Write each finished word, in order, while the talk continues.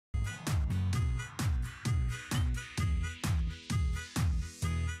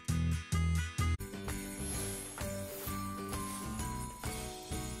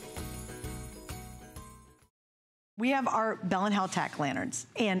We have our Bell & Howell tack lanterns,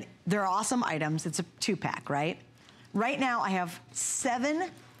 and they're awesome items. It's a 2-pack, right? Right now, I have 7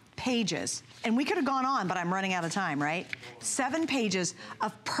 pages, and we could have gone on, but I'm running out of time, right? 7 pages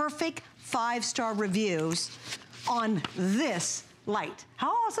of perfect 5-star reviews on this light. How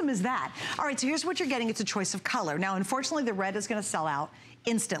awesome is that? All right, so here's what you're getting. It's a choice of color. Now, unfortunately, the red is gonna sell out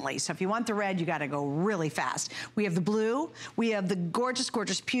instantly. So if you want the red, you gotta go really fast. We have the blue, we have the gorgeous,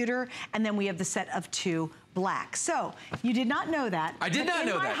 gorgeous pewter, and then we have the set of 2 black. So, you did not know that. I did not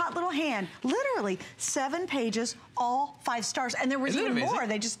know that. In my hot little hand, literally 7 pages, all 5 stars. And there was even more,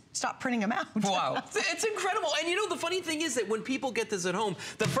 they just stopped printing them out. Wow, it's incredible. And you know, the funny thing is that when people get this at home,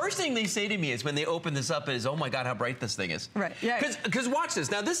 the first thing they say to me is when they open this up is, oh my God, how bright this thing is. Right, yeah. Because watch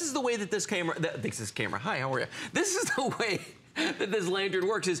this. Now, this is the way that this camera, hi, how are you? This is the way that this lantern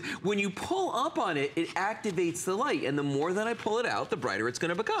works is when you pull up on it, it activates the light. And the more that I pull it out, the brighter it's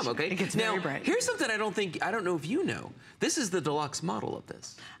gonna become, okay? It gets very bright. Here's something I don't know if you know. This is the deluxe model of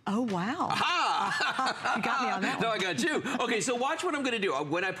this. Oh, wow. Aha! You got me on that one. No, I got you. Okay, so watch what I'm gonna do.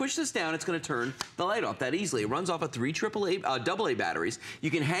 When I push this down, it's gonna turn the light off that easily. It runs off of 3 AA batteries. You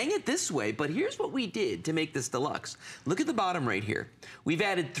can hang it this way, but here's what we did to make this deluxe. Look at the bottom right here. We've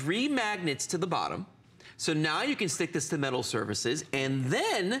added 3 magnets to the bottom. So now you can stick this to metal surfaces, and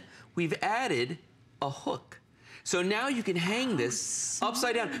then we've added a hook. So now you can hang this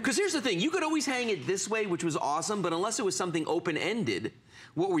upside down. Because here's the thing, you could always hang it this way, which was awesome, but unless it was something open-ended,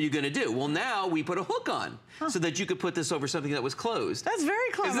 what were you gonna do? Well, now we put a hook on so that you could put this over something that was closed. That's very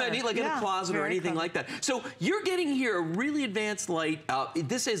clever. Isn't that neat? Like in a closet or anything like that. So you're getting here a really advanced light.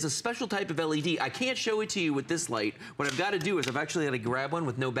 This is a special type of LED. I can't show it to you with this light. What I've got to do is I've actually got to grab one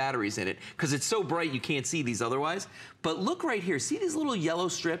with no batteries in it because it's so bright you can't see these otherwise. But look right here. See these little yellow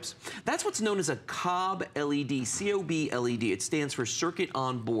strips? That's what's known as a COB LED, C-O-B LED. It stands for Circuit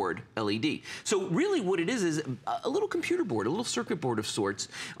On Board LED. So really what it is a little computer board, a little circuit board of sorts,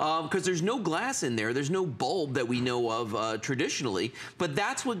 because there's no glass in there. There's no bulb that we know of traditionally, but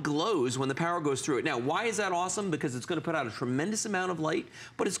that's what glows when the power goes through it. Now, why is that awesome? Because it's going to put out a tremendous amount of light,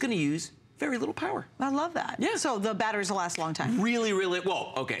 but it's going to use very little power. I love that. Yeah. So the batteries will last a long time. Really, really,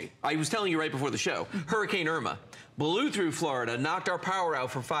 well, okay. I was telling you right before the show, Hurricane Irma blew through Florida, knocked our power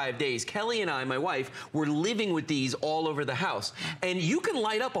out for 5 days. Kelly and I, my wife, were living with these all over the house. And you can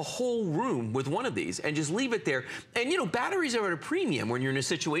light up a whole room with one of these and just leave it there. And you know, batteries are at a premium when you're in a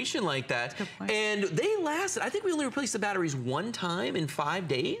situation like that. And they lasted, I think we only replaced the batteries 1 time in 5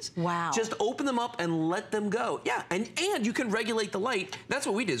 days. Wow. Just open them up and let them go. Yeah, and you can regulate the light. That's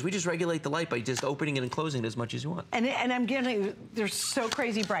what we did, is we just regulate the light by just opening it and closing it as much as you want. And I'm getting, they're so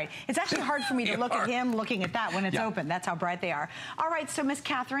crazy bright. It's actually hard for me to look at him looking at that when it's open. That's how bright they are. All right, so Miss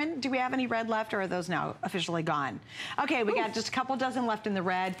Catherine, do we have any red left, or are those now officially gone? Okay, we got just a couple dozen left in the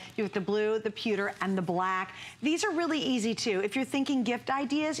red. You have the blue, the pewter, and the black. These are really easy too. If you're thinking gift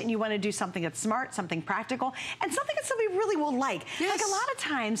ideas and you want to do something that's smart, something practical, and something that somebody really will like. Yes. Like a lot of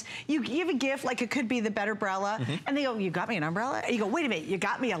times, you give a gift, like it could be the bed umbrella, and they go, you got me an umbrella? And you go, wait a minute, you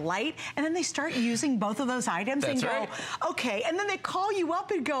got me a light? And then they start using both of those items and go, okay. And then they call you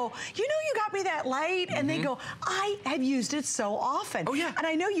up and go, you know you got me that light? And they go, I have used it so often. Oh yeah. And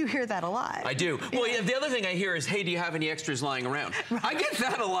I know you hear that a lot. I do. Well, yeah, the other thing I hear is, hey, do you have any extras lying around? I get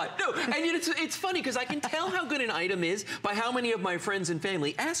that a lot. No, and it's funny because I can tell how good an item is by how many of my friends and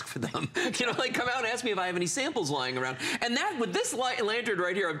family ask for them. You know, like come out and ask me if I have any samples lying around. And that, with this lantern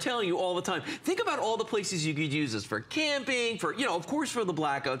right here, I'm telling you all the time, think about all the places you could use this for camping, for, you know, of course for the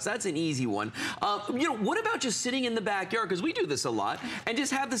blackouts, that's an easy one. You know, what about just sitting in the backyard, because we do this a lot, and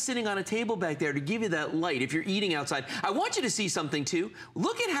just have this sitting on a table back there to give you that light if you're eating outside. I want you to see something too.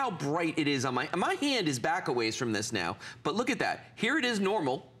 Look at how bright it is on my hand is back a ways from this now, but look at that. Here it is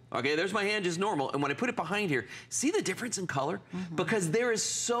normal. Okay, there's my hand just normal, and when I put it behind here, see the difference in color? Because there is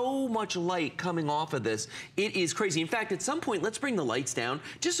so much light coming off of this. It is crazy. In fact, at some point, let's bring the lights down,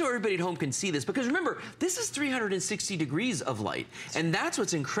 just so everybody at home can see this, because remember, this is 360 degrees of light, and that's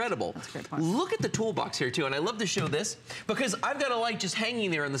what's incredible. That's a great point. Look at the toolbox here, too, and I love to show this, because I've got a light just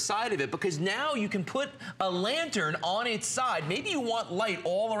hanging there on the side of it, because now you can put a lantern on its side. Maybe you want light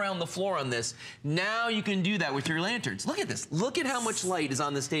all around the floor on this. Now you can do that with your lanterns. Look at this. Look at how much light is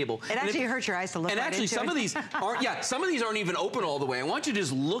on this table. It actually hurts your eyes to look at it. And actually, some of these aren't, some of these aren't even open all the way. I want you to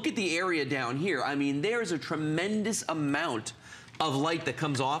just look at the area down here. I mean, there's a tremendous amount of light that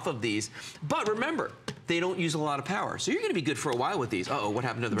comes off of these. But remember, they don't use a lot of power. So you're gonna be good for a while with these. Uh-oh, what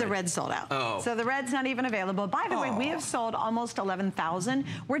happened to the red? The red's sold out. Oh. So the red's not even available. By the way, we have sold almost 11,000.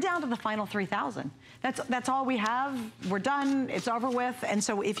 We're down to the final 3,000. That's all we have. We're done, it's over with. And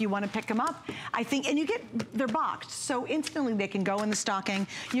so if you want to pick them up, I think, and they're boxed. So instantly they can go in the stocking.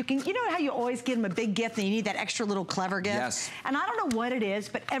 You know how you always give them a big gift and you need that extra little clever gift? Yes. And I don't know what it is,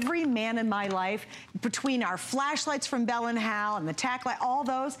 but every man in my life, between our flashlights from Bell & Howell and the tack light, all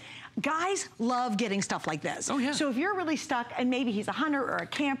those, guys love getting stuff like this. Oh, yeah. So if you're really stuck, and maybe he's a hunter or a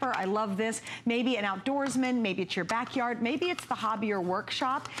camper, I love this. Maybe an outdoorsman, maybe it's your backyard, maybe it's the hobby or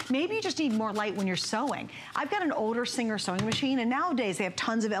workshop. Maybe you just need more light when you're sewing. I've got an older Singer sewing machine, and nowadays they have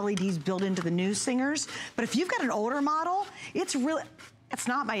tons of LEDs built into the new Singers. But if you've got an older model, it's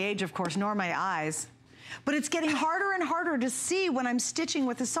not my age, of course, nor my eyes. But it's getting harder and harder to see when I'm stitching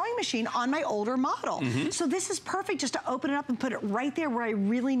with a sewing machine on my older model. So this is perfect just to open it up and put it right there where I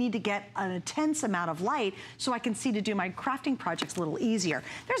really need to get an intense amount of light so I can see to do my crafting projects a little easier.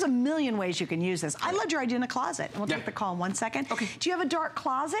 There's a million ways you can use this. I loved your idea in a closet. And we'll take the call in 1 second. Okay. Do you have a dark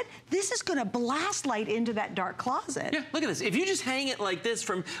closet? This is gonna blast light into that dark closet. Yeah, look at this. If you just hang it like this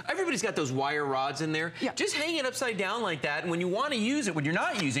everybody's got those wire rods in there. Yeah. Just hang it upside down like that. And when you want to use it, when you're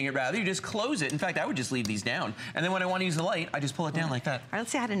not using it rather, you just close it. In fact, I would just leave these down. And then when I want to use the light, I just pull it down like that. All right,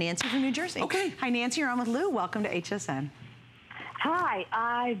 let's say hi to Nancy from New Jersey. Okay. Hi, Nancy, you're on with Lou. Welcome to HSN. Hi,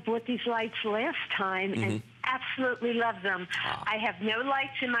 I bought these lights last time and absolutely love them. I have no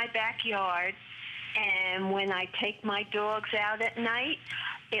lights in my backyard, and when I take my dogs out at night,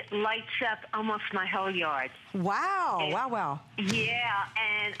 it lights up almost my whole yard. Wow, wow. Yeah,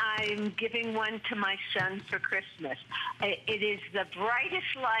 and I'm giving one to my son for Christmas. It is the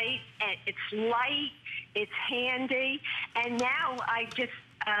brightest light, and it's light, it's handy, and now I just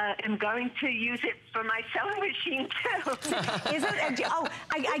am going to use it for my sewing machine too. Is it? Oh,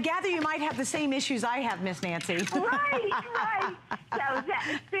 I gather you might have the same issues I have, Miss Nancy. Right. So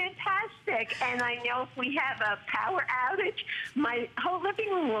that's fantastic. And I know if we have a power outage, my whole living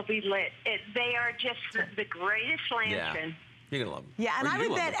room will be lit. They are just the greatest lantern. Yeah. You're gonna love them. Yeah, and I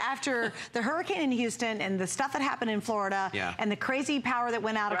would bet after the hurricane in Houston and the stuff that happened in Florida and the crazy power that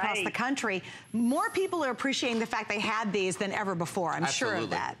went out across the country, more people are appreciating the fact they had these than ever before. I'm sure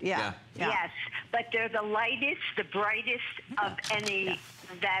of that. Yeah. Yes, but they're the lightest, the brightest of any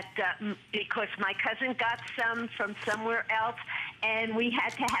because my cousin got some from somewhere else, and we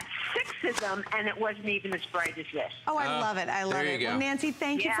had to have 6 of them, and it wasn't even as bright as this. Oh, I love it. I love there it. you go. Well, Nancy,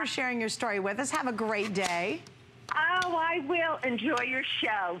 thank you for sharing your story with us. Have a great day. Oh, I will enjoy your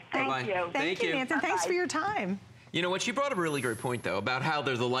show. Thank you. Thank you, Nancy. Thanks for your time. You know what? She brought up a really great point, though, about how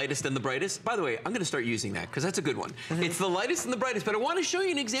they're the lightest and the brightest. By the way, I'm going to start using that because that's a good one. It's the lightest and the brightest, but I want to show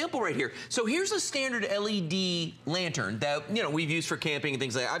you an example right here. So here's a standard LED lantern that, you know, we've used for camping and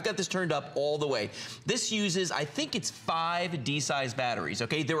things like that. I've got this turned up all the way. This uses, I think it's 5 D-size batteries,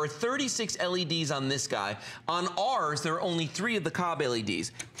 okay? There are 36 LEDs on this guy. On ours, there are only 3 of the Cobb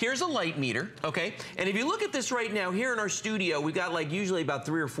LEDs. Here's a light meter, okay? And if you look at this right now, here in our studio, we've got like usually about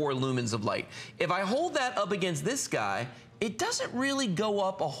 3 or 4 lumens of light. If I hold that up against this guy, it doesn't really go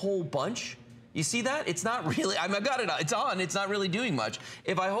up a whole bunch. You see that? It's not really, I got it on, it's on, it's not really doing much.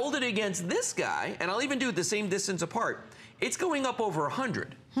 If I hold it against this guy, and I'll even do it the same distance apart, it's going up over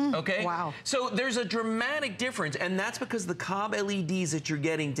 100, okay? Wow. So there's a dramatic difference, and that's because the Cobb LEDs that you're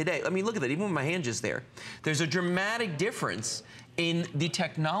getting today, I mean, look at that, even with my hand just there. There's a dramatic difference in the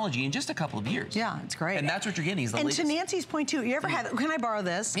technology in just a couple of years. Yeah, it's great. And that's what you're getting is the latest. And to Nancy's point too, you ever had, can I borrow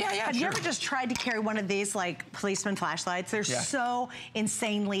this? Yeah, Have you ever just tried to carry one of these like policeman flashlights? They're so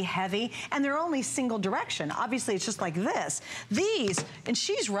insanely heavy and they're only single direction. Obviously it's just like this. These, and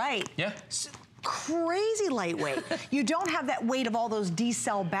she's right. Yeah. Crazy lightweight. You don't have that weight of all those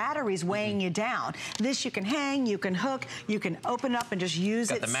D-cell batteries weighing you down. This you can hang, you can hook, you can open up and just use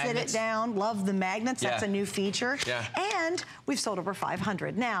it, sit it down. Love the magnets, that's a new feature. And we've sold over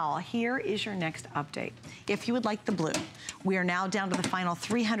 500. Now, here is your next update. If you would like the blue, we are now down to the final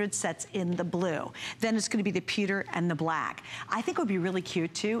 300 sets in the blue. Then it's gonna be the pewter and the black. I think what would be really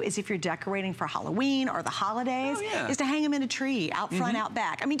cute too is if you're decorating for Halloween or the holidays, is to hang them in a tree, out front, out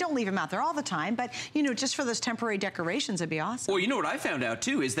back. I mean, don't leave them out there all the time, but you know, just for those temporary decorations, it'd be awesome. Well, you know what I found out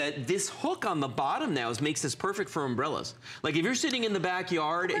too is that this hook on the bottom now makes this perfect for umbrellas. Like if you're sitting in the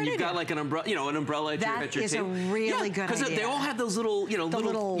backyard and you've got like an umbrella, you know, an umbrella at your table. That is a really good idea. Because they all have those little, you know,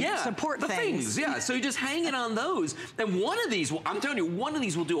 little support things. Yeah, so you just hang it on those. And one of these, I'm telling you, one of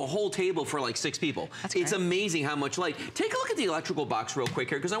these will do a whole table for like 6 people. It's amazing how much light. Take a look at the electrical box real quick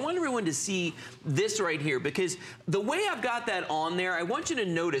here because I want everyone to see this right here because the way I've got that on there, I want you to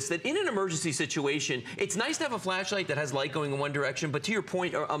notice that in an emergency situation, situation. It's nice to have a flashlight that has light going in one direction, but to your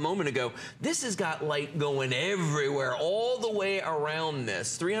point a moment ago, this has got light going everywhere, all the way around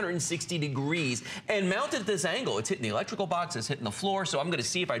this, 360 degrees, and mounted at this angle. It's hitting the electrical box, it's hitting the floor, so I'm gonna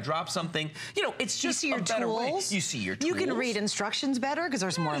see if I drop something. You know, it's just a better way. You see your tools. You can read instructions better because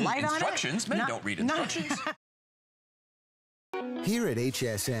there's more light on it. Instructions? Men don't read instructions. Here at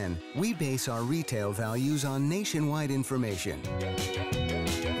HSN, we base our retail values on nationwide information.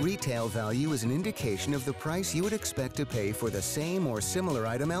 Retail value is an indication of the price you would expect to pay for the same or similar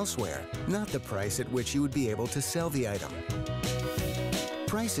item elsewhere, not the price at which you would be able to sell the item.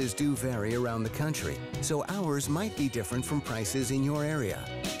 Prices do vary around the country, so ours might be different from prices in your area.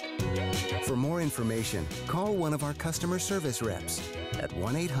 For more information, call one of our customer service reps at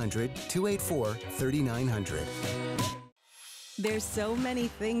 1-800-284-3900. There's so many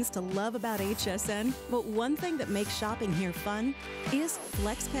things to love about HSN, but one thing that makes shopping here fun is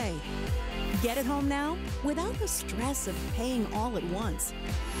FlexPay. Get it home now without the stress of paying all at once.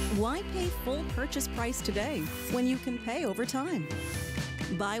 Why pay full purchase price today when you can pay over time?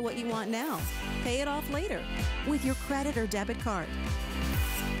 Buy what you want now, pay it off later with your credit or debit card.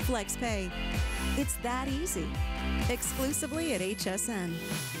 FlexPay. It's that easy. Exclusively at HSN.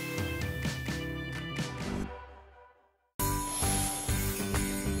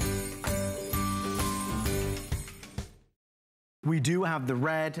 We do have the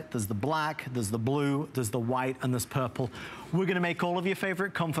red, there's the black, there's the blue, there's the white, and there's purple. We're gonna make all of your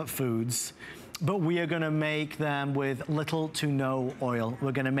favorite comfort foods, but we are gonna make them with little to no oil.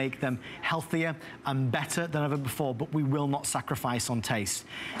 We're gonna make them healthier and better than ever before, but we will not sacrifice on taste.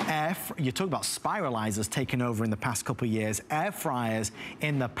 You talk about spiralizers taking over in the past couple of years. Air fryers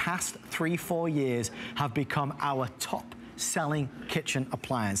in the past 3-4 years have become our top selling kitchen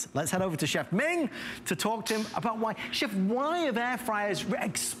appliance. Let's head over to Chef Ming to talk to him about why. Chef, why have air fryers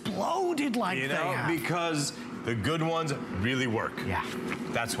exploded like they have? Because the good ones really work. Yeah.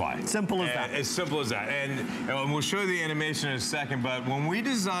 That's why. Simple as that. As simple as that. And we'll show you the animation in a second, but when we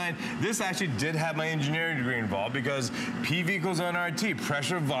designed, this actually did have my engineering degree involved because PV equals NRT,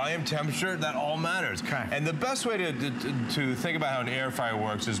 pressure, volume, temperature, that all matters. Okay. And the best way to think about how an air fryer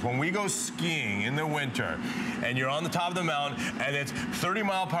works is when we go skiing in the winter and you're on the top of the mountain and it's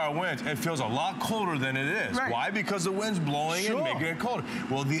 30-mile-per-hour winds, it feels a lot colder than it is. Right. Why? Because the wind's blowing and making it colder.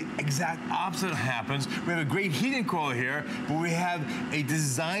 Well, the exact opposite happens. We have a great heating coil here, but we have a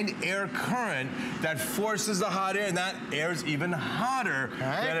designed air current that forces the hot air, and that air is even hotter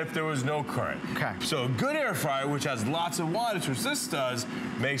than if there was no current. Okay. So a good air fryer, which has lots of wattage, which this does,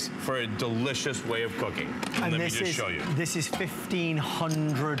 makes for a delicious way of cooking. And let me just show you. This is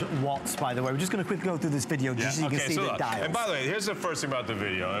 1,500 watts, by the way. We're just going to quickly go through this video just so you can see the dials. And by the way, here's the first thing about the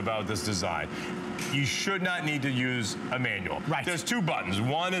video, about this design. You should not need to use a manual. Right. There's two buttons.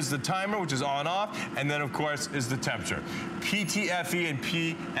 One is the timer, which is on/off, and then, of course, is the temperature. PTFE and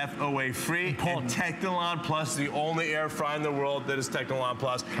PFOA free. Important. And Technilon Plus, the only air fryer in the world that is Technilon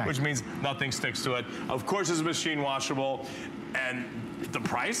Plus, which means nothing sticks to it. Of course, it's machine washable. And the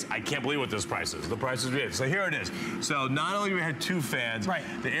price, I can't believe what this price is. The price is big. So here it is. So not only do we have two fans,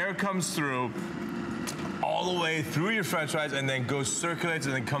 the air comes through all the way through your french fries and then goes, circulates,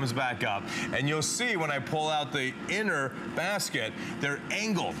 and then comes back up. And you'll see when I pull out the inner basket, they're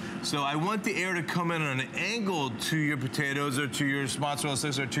angled. So I want the air to come in on an angle to your potatoes or to your mozzarella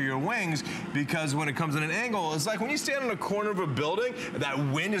sticks or to your wings, because when it comes in an angle, it's like when you stand on a corner of a building, that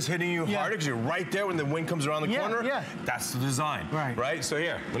wind is hitting you harder because you're right there when the wind comes around the corner. That's the design, right? So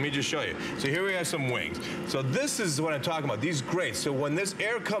here, let me just show you. So here we have some wings. So this is what I'm talking about, these grates. So when this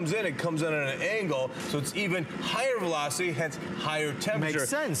air comes in, it comes in at an angle, so it's even higher velocity, hence higher temperature. Makes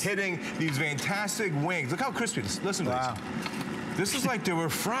sense. Hitting these fantastic wings. Look how crispy this is. Listen to this. This is like they were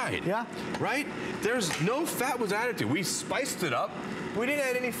fried. Yeah. Right? There's no fat was added to it. We spiced it up. We didn't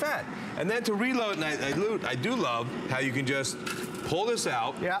add any fat. And then to reload, and I do love how you can just pull this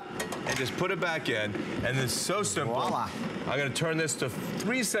out and just put it back in. And it's so simple. Voila. I'm going to turn this to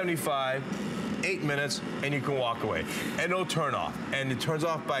 375. 8 minutes, and you can walk away. And it'll turn off. And it turns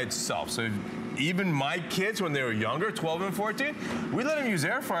off by itself. So even my kids, when they were younger, 12 and 14, we let them use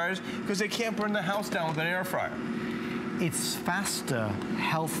air fryers because they can't burn the house down with an air fryer. It's faster,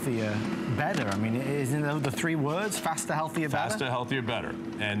 healthier, better. I mean, isn't those the three words? Faster, healthier, better? Faster, healthier, better.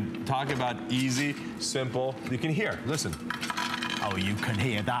 And talking about easy, simple, you can hear, listen. Oh, you can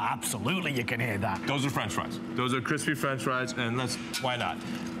hear that. Absolutely, you can hear that. Those are French fries. Those are crispy French fries, and why not?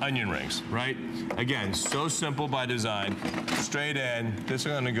 Onion rings, right? Again, so simple by design. Straight in. This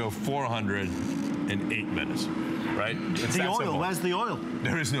is gonna go 408 minutes, right? It's the that oil, simple. where's the oil?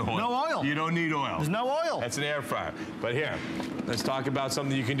 There is no oil. No oil. You don't need oil. There's no oil. That's an air fryer. But here, let's talk about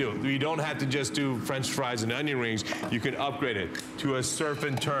something you can do. You don't have to just do French fries and onion rings. You can upgrade it to a surf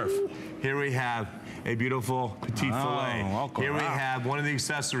and turf. Here we have a beautiful petite filet. Here we have one of the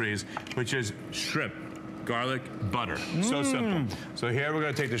accessories, which is shrimp, garlic, butter. So simple. So here we're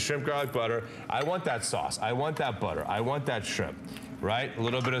gonna take the shrimp, garlic, butter. I want that sauce. I want that butter. I want that shrimp, right? A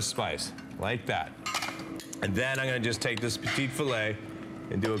little bit of spice, like that. And then I'm gonna just take this petite filet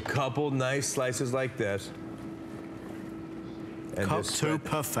and do a couple nice slices like this. And Cooked to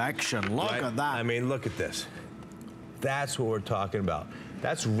perfection. Look at that. I mean, look at this. That's what we're talking about.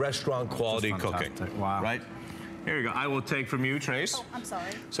 That's restaurant quality cooking. Wow. Right? Here you go. I will take from you, Trace. Oh, I'm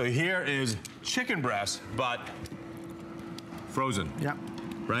sorry. So here is chicken breast, but frozen. Yep.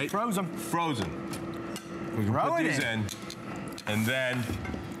 Right? Frozen. Frozen. We can Throw put it these in, and then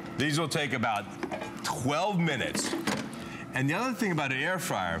these will take about 12 minutes. And the other thing about an air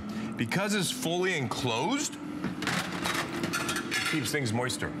fryer, because it's fully enclosed, it keeps things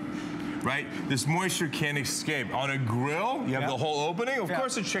moister. Right? This moisture can't escape. On a grill, you have the whole opening. Of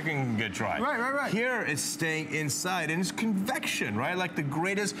course the chicken can get dry. Right. Here, it's staying inside, and it's convection, right? Like the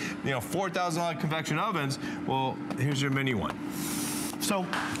greatest, $4,000 convection ovens. Well, here's your mini one. So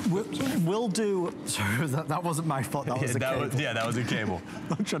we'll do, sorry, that wasn't my fault, that was a cable. That was a cable.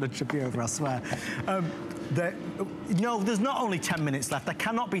 I'm trying to trip you over, I swear. No, there's not only 10 minutes left. There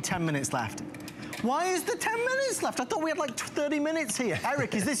cannot be 10 minutes left. Why is there 10 minutes left? I thought we had like 30 minutes here.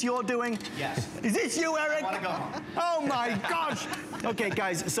 Eric, is this your doing? Yes. Is this you, Eric? I want to go home. Oh my gosh. Okay,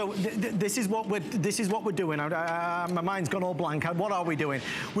 guys. So this is what we're doing. My mind's gone all blank. What are we doing?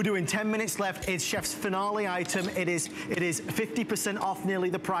 We're doing 10 minutes left. It's Chef's finale item. It is 50% off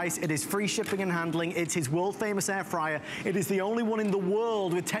nearly the price. It is free shipping and handling. It's his world famous air fryer. It is the only one in the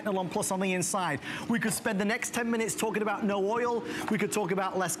world with Technolon Plus on the inside. We could spend the next 10 minutes talking about no oil. We could talk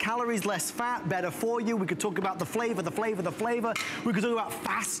about less calories, less fat, better for you. We could talk about the flavor. We could talk about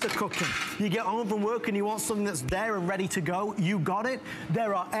faster cooking. You get home from work and you want something that's there and ready to go. You got it.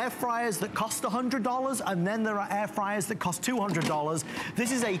 There are air fryers that cost $100, and then there are air fryers that cost $200.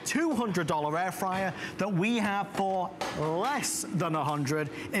 This is a $200 air fryer that we have for less than $100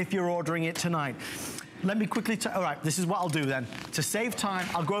 if you're ordering it tonight. Let me quickly, all right, this is what I'll do then. To save time,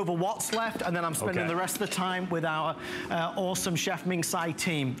 I'll go over what's left, and then I'm spending the rest of the time with our awesome Chef Ming Tsai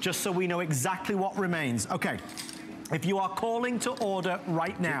team, just so we know exactly what remains. Okay, if you are calling to order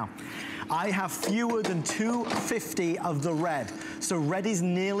right now, I have fewer than 250 of the red. So red is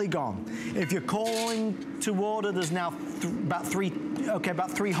nearly gone. If you're calling to order, there's now about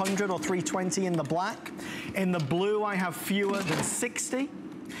 300 or 320 in the black. In the blue, I have fewer than 60.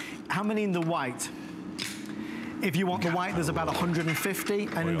 How many in the white? If you want the white, there's about 150,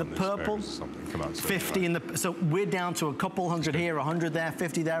 and in the purple, 50 in the, so we're down to a couple hundred here, 100 there,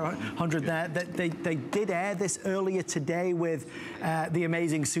 50 there, 100 there. They did air this earlier today with the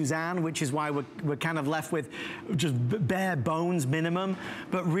amazing Suzanne, which is why we're kind of left with just bare bones minimum.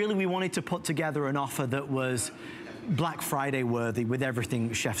 But really, we wanted to put together an offer that was Black Friday worthy with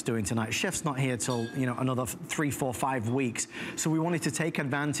everything Chef's doing tonight. Chef's not here till, another 3, 4, 5 weeks. So we wanted to take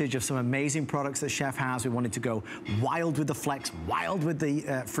advantage of some amazing products that Chef has. We wanted to go wild with the flex, wild with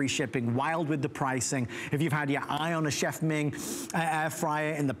the free shipping, wild with the pricing. If you've had your eye on a Chef Ming air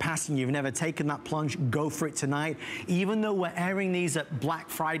fryer in the past and you've never taken that plunge, go for it tonight. Even though we're airing these at Black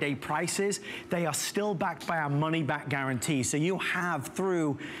Friday prices, they are still backed by our money back guarantee. So you have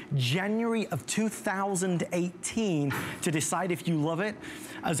through January of 2018 to decide if you love it.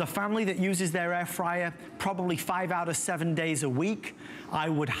 As a family that uses their air fryer probably 5 out of 7 days a week, I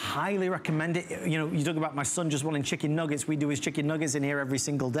would highly recommend it. You talk about my son just wanting chicken nuggets. We do his chicken nuggets in here every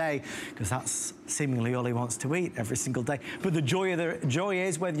single day because that's seemingly all he wants to eat every single day. But the joy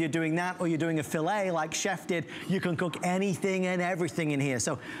is whether you're doing that or you're doing a filet like Chef did, you can cook anything and everything in here.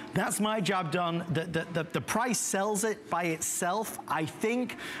 So that's my job done. The price sells it by itself, I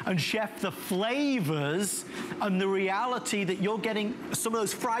think. And Chef, the flavors and the reality that you're getting some of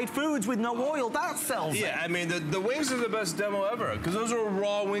those fried foods with no oil, that sells it. Yeah, I mean, the wings are the best demo ever because those are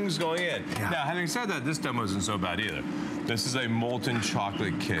raw wings going in. Yeah. Now, having said that, this demo isn't so bad either. This is a molten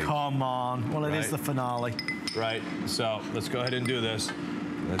chocolate cake. Come on. Well, it is the finale. Right. So let's go ahead and do this.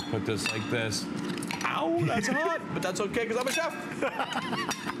 Let's put this like this. Ow, that's hot. But that's okay because I'm a chef.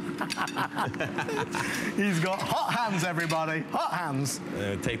 He's got hot hands, everybody. Hot hands.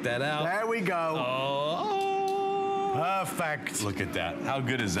 Take that out. There we go. Oh. Perfect. Look at that. How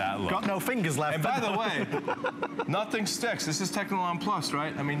good does that look? Got no fingers left. And by the way, nothing sticks. This is Technolon Plus,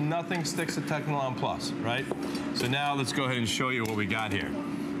 right? I mean, nothing sticks to Technolon Plus, right? So now let's go ahead and show you what we got here.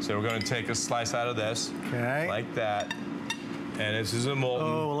 So we're gonna take a slice out of this, like that. And this is a molten.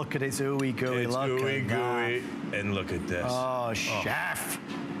 Oh, look at it, it's ooey gooey. It's ooey gooey. And look at this. Oh, chef.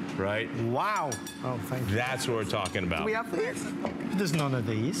 Right? Wow. Oh, thank you. That's what we're talking about. Do we have these? There's none of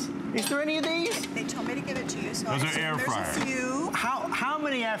these. Is there any of these? They told me to give it to you, so those are air fryers. There's a few. How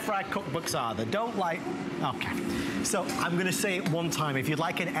many air fry cookbooks are there? Don't like. Okay. So I'm going to say it one time. If you'd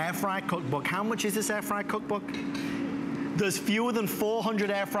like an air fry cookbook, how much is this air fry cookbook? There's fewer than 400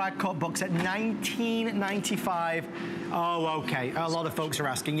 air fry cookbooks at $19.95. Oh, okay. A lot of folks are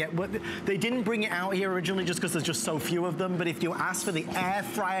asking. Yeah, but they didn't bring it out here originally just because there's just so few of them. But if you ask for the air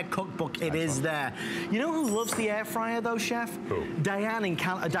fryer cookbook, it is there. You know who loves the air fryer though, Chef? Who? Diana in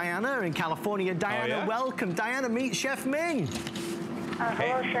California. Diana, yeah? welcome. Diana, meet Chef Ming.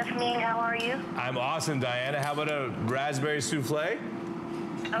 Hello, Chef Ming. How are you? I'm awesome, Diana. How about a raspberry souffle?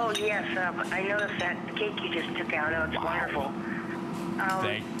 Oh, yes. I noticed that cake you just took out. Oh, it's wonderful.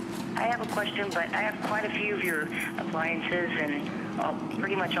 I have a question, but I have quite a few of your appliances and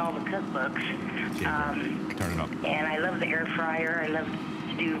pretty much all the cookbooks. Turn it up. And I love the air fryer. I love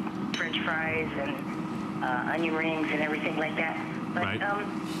to do French fries and onion rings and everything like that. But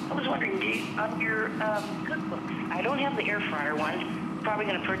I was wondering, of your cookbooks, I don't have the air fryer one. Probably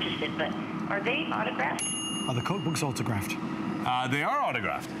going to purchase it, but are they autographed? Are the cookbooks autographed? They are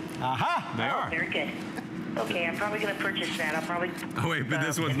autographed. Aha! They are. Very good. Okay, I'm probably going to purchase that. I'll probably... Oh, wait, but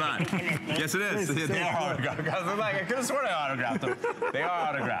this one's not. Yes, it is. They are autographed. I could have sworn I autographed them. They are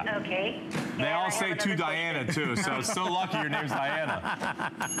autographed. Okay. They all say to Diana, too, so it's so lucky your name's Diana.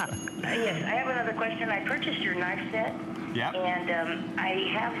 Yes, I have another question. I purchased your knife set. Yep. And I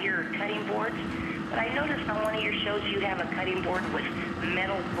have your cutting boards, but I noticed on one of your shows you have a cutting board with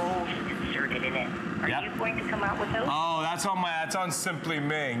metal bowls inserted in it. Are you going to come out with those? Oh, that's on Simply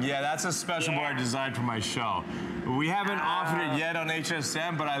Ming. Yeah, that's a special board I designed for my show. We haven't offered it yet on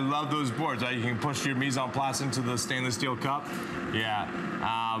HSN, but I love those boards. You can push your mise en place into the stainless steel cup. Yeah.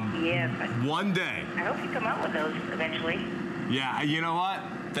 One day. I hope you come out with those eventually. Yeah, you know what?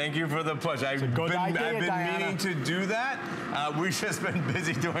 Thank you for the push. I've been meaning to do that. We've just been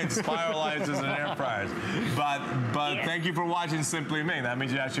busy doing spiralizers and air fryers. But thank you for watching Simply Ming. That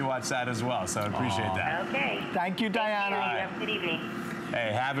means you actually watch that as well, so I appreciate that. Okay. Thank you, Diana. Have a good evening.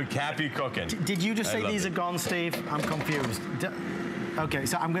 Hey, happy cooking. Did you just say these are gone, Steve? I'm confused. Okay,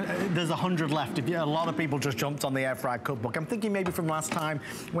 so there's 100 left. A lot of people just jumped on the air fry cookbook. I'm thinking maybe from last time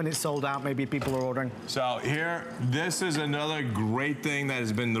when it sold out, maybe people are ordering. So here, this is another great thing that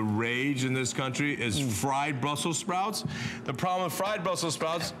has been the rage in this country is fried Brussels sprouts. The problem with fried Brussels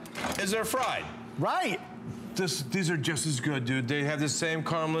sprouts is they're fried. Right. These are just as good, dude. They have the same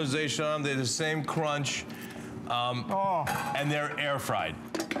caramelization on them. They have the same crunch. And they're air fried.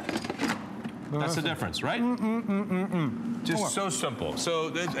 That's the difference, right? Just so simple.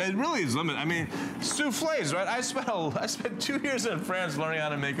 So it really is limited. I mean, souffles, right? I spent 2 years in France learning how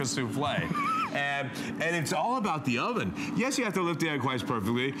to make a souffle. And it's all about the oven. Yes, you have to lift the egg whites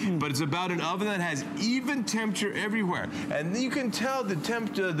perfectly, but it's about an oven that has even temperature everywhere. And you can tell the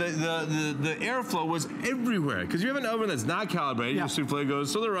temperature, the airflow was everywhere. Because you have an oven that's not calibrated, your souffle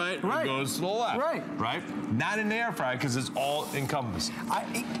goes to the right, it goes to the left. Right? Not in the air fryer, because it's all encompassed.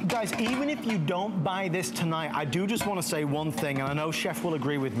 Guys, even if you don't buy this tonight, I do just want to say one thing, and I know Chef will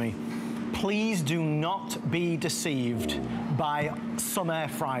agree with me. Please do not be deceived by some air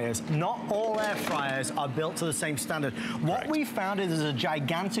fryers. Not all air fryers are built to the same standard. What we found is there's a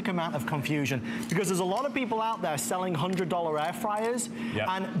gigantic amount of confusion because there's a lot of people out there selling $100 air fryers,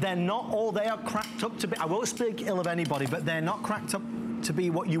 and they're not all, they are cracked up to be, I won't speak ill of anybody, but they're not cracked up to be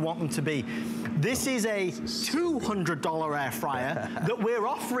what you want them to be. This is a $200 air fryer that we're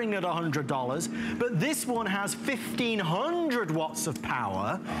offering at $100, but this one has 1,500 watts of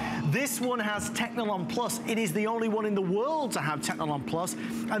power. This one has Technolon Plus. It is the only one in the world to have Technolon Plus,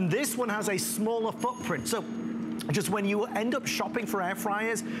 and this one has a smaller footprint. So just when you end up shopping for air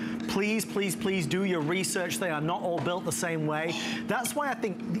fryers, please, please, please do your research. They are not all built the same way. That's why I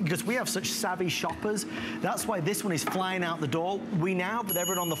think, because we have such savvy shoppers, that's why this one is flying out the door. We now, with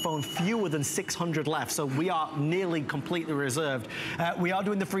everyone on the phone, fewer than 600 left, so we are nearly completely reserved. We are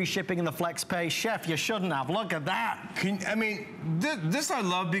doing the free shipping and the flex pay. Chef, you shouldn't have. Look at that. I mean, this I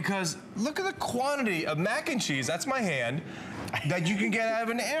love because look at the quantity of mac and cheese, that's my hand, that you can get out of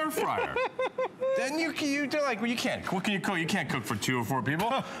an air fryer. Then they're like, well, you can't. What can you cook? You can't cook for 2 or 4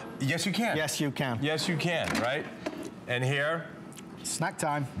 people. Yes, you can. Yes, you can. Yes, you can, right? And here, snack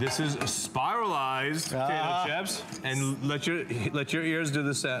time. This is spiralized potato chips, and let your ears do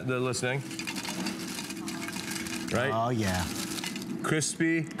the listening. Right? Oh yeah.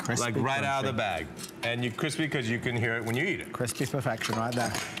 crispy, like right out of the crunchy. bag. And you crispy because you can hear it when you eat it. Crispy perfection right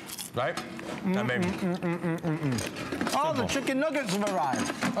there. Right? I mean, Oh, the chicken nuggets have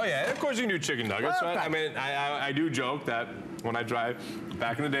arrived. oh yeah, of course you can do chicken nuggets, right? I mean, I do joke that when I drive,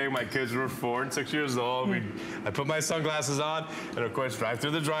 back in the day, my kids were 4 and 6 years old. I put my sunglasses on, and of course, drive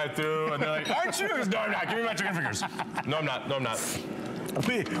through the drive-thru, and they're like, "Aren't you?" No, I'm not. Give me my chicken fingers. No, I'm not. No, I'm not.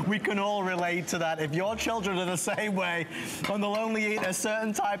 We can all relate to that. If your children are the same way and they'll only eat a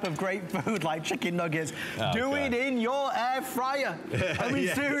certain type of great food like chicken nuggets, do it in your air fryer. I mean,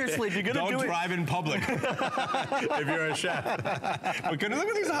 seriously, if you're going to do it. Don't drive in public if you're a chef. But can you look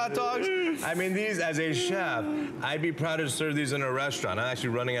at these hot dogs? I mean, these, as a chef, I'd be proud to serve these in a restaurant. I'm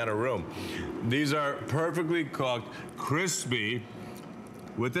actually running out of room. These are perfectly cooked, crispy,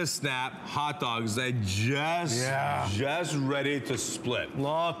 with a snap, hot dogs that just ready to split.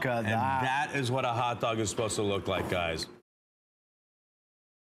 Look at that. And that is what a hot dog is supposed to look like, guys.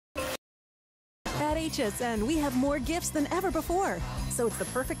 At HSN, we have more gifts than ever before, so it's the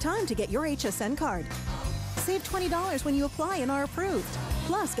perfect time to get your HSN card. Save $20 when you apply and are approved.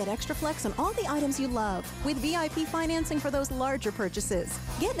 Plus, get extra flex on all the items you love with VIP financing for those larger purchases.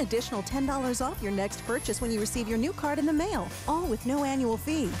 Get an additional $10 off your next purchase when you receive your new card in the mail, all with no annual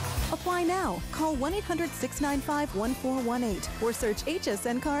fee. Apply now. Call 1-800-695-1418 or search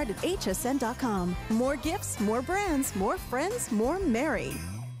HSN card at hsn.com. More gifts, more brands, more friends, more merry.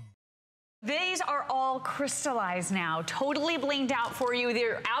 These are all crystallized now, totally blinged out for you.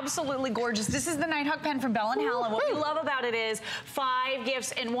 They're absolutely gorgeous. This is the Nighthawk pen from Bell & Howell. What we love about it is 5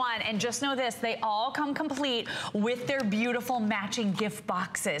 gifts in 1. And just know this, they all come complete with their beautiful matching gift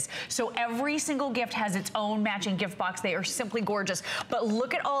boxes. So every single gift has its own matching gift box. They are simply gorgeous. But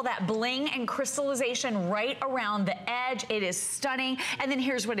look at all that bling and crystallization right around the edge. It is stunning. And then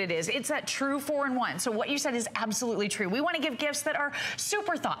here's what it is. It's that true 4-in-1. So what you said is absolutely true. We want to give gifts that are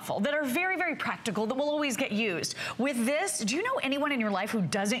super thoughtful, that are very, very practical, that will always get used. With this, do you know anyone in your life who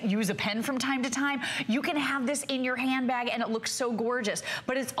doesn't use a pen from time to time? You can have this in your handbag and it looks so gorgeous,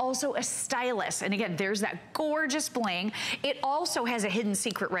 but it's also a stylus. And again, there's that gorgeous bling. It also has a hidden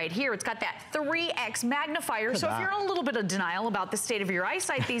secret right here. It's got that 3X magnifier. So if you're in a little bit of denial about the state of your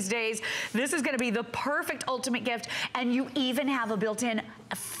eyesight these days, this is gonna be the perfect ultimate gift. And you even have a built-in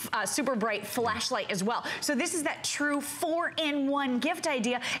super bright flashlight as well. So this is that true 4-in-1 gift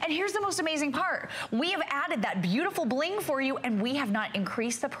idea. And here's the most amazing part. We have added that beautiful bling for you and we have not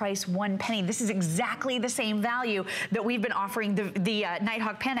increased the price 1 penny. This is exactly the same value that we've been offering the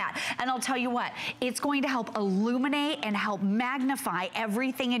Nighthawk pen at. And I'll tell you what, it's going to help illuminate and help magnify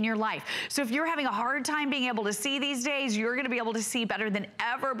everything in your life. So if you're having a hard time being able to see these days, you're gonna be able to see better than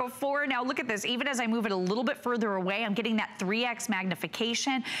ever before. Now look at this, even as I move it a little bit further away, I'm getting that 3X magnification.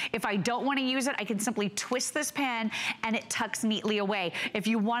 If I don't want to use it, I can simply twist this pen and it tucks neatly away. If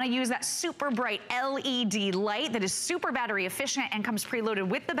you want to use that super bright LED light that is super battery efficient and comes preloaded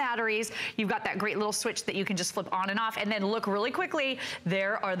with the batteries, you've got that great little switch that you can just flip on and off. And then look really quickly,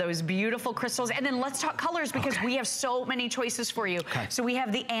 there are those beautiful crystals. And then let's talk colors because we have so many choices for you. So we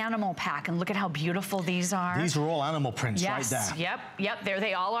have the animal pack and look at how beautiful these are. These are all animal prints right there. Yep, there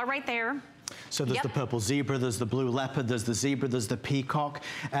they all are right there. So there's the purple zebra, there's the blue leopard, there's the zebra, there's the peacock.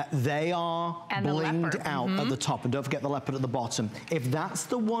 They are blinged out at the top, and don't forget the leopard at the bottom. If that's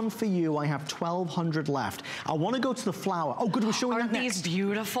the one for you, I have 1,200 left. I want to go to the flower. Oh, good, we're showing that next. Aren't these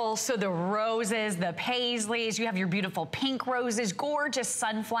beautiful? So the roses, the paisleys, you have your beautiful pink roses, gorgeous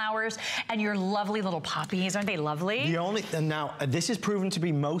sunflowers, and your lovely little poppies. Aren't they lovely? The only, and now, this is proven to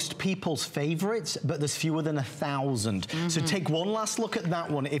be most people's favorites, but there's fewer than 1,000. So take one last look at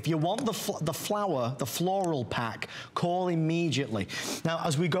that one. If you want the flower, the floral pack, call immediately. Now,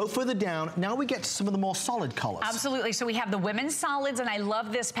 as we go further down, now we get to some of the more solid colors. Absolutely. So we have the women's solids, and I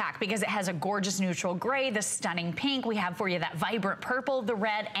love this pack because it has a gorgeous neutral gray, the stunning pink. We have for you that vibrant purple, the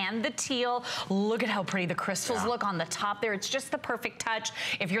red, and the teal. Look at how pretty the crystals look on the top there. It's just the perfect touch.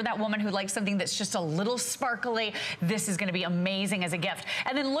 If you're that woman who likes something that's just a little sparkly, this is going to be amazing as a gift.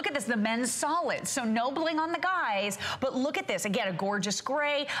 And then look at this, the men's solids. So no bling on the guys, but look at this. Again, a gorgeous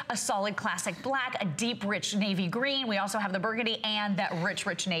gray, a solid classic black, a deep, rich navy green. We also have the burgundy and that rich,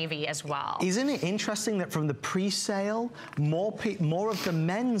 rich navy as well. Isn't it interesting that from the pre-sale, more of the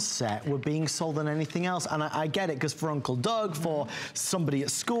men's set were being sold than anything else? And I get it, because for Uncle Doug, for somebody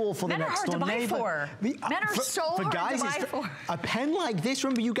at school, for the next door neighbor. Men are so hard to buy for. A pen like this,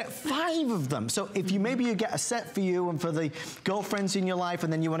 remember, you get 5 of them. So if you maybe you get a set for you and for the girlfriends in your life,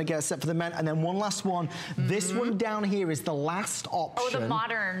 and then you want to get a set for the men, and then one last one. This one down here is the last option. Oh, the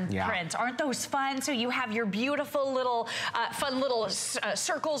modern prints. Aren't those fun? So you have your beautiful little, fun little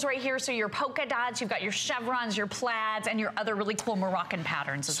circles right here. So your polka dots, you've got your chevrons, your plaids, and your other really cool Moroccan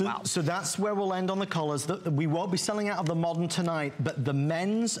patterns as well. So that's where we'll end on the colors. We won't be selling out of the modern tonight, but the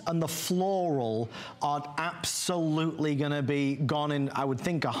men's and the floral are absolutely going to be gone in, I would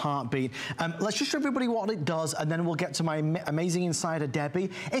think, a heartbeat. Let's just show everybody what it does, and then we'll get to my amazing insider, Debbie.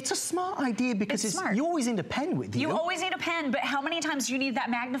 It's a smart idea because smart. You always need a pen with you. You always need a pen, but how many times do you need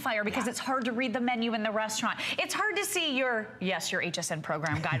that magnifier? Because it's hard to read the menu in the restaurant. It's hard to see your HSN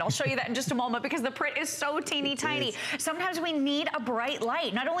program guide. I'll show you that in just a moment because the print is so teeny tiny. Sometimes we need a bright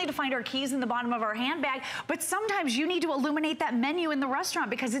light, not only to find our keys in the bottom of our handbag, but sometimes you need to illuminate that menu in the restaurant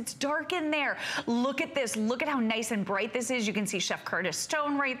because it's dark in there. Look at this. Look at how nice and bright this is. You can see Chef Curtis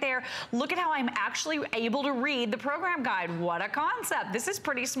Stone right there. Look at how I'm actually able to read the program guide. What a concept. This is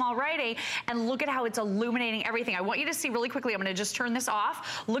pretty small writing, and look at how it's illuminating everything. I want you to see really quickly. I'm going to just turn this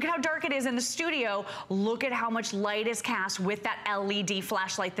off. Look at how dark it is in the studio. Look at how much light is cast with that LED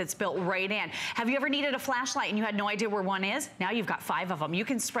flashlight that's built right in. Have you ever needed a flashlight and you had no idea where one is? Now you've got 5 of them. You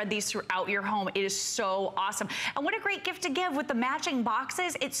can spread these throughout your home. It is so awesome. And what a great gift to give with the matching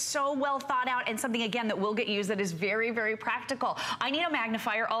boxes. It's so well thought out and something, again, that will get used that is very, very practical. I need a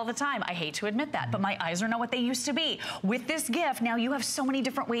magnifier all the time. I hate to admit that, but my eyes are not what they used to be. With this gift, now you have so many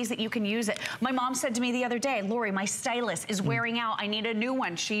different ways that you can use it. My mom said to me the other day, Lori, my stylus is wearing out. I need a new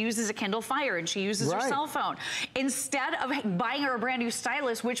one. She uses a Kindle Fire and she uses her cell phone. Instead of buying her a brand new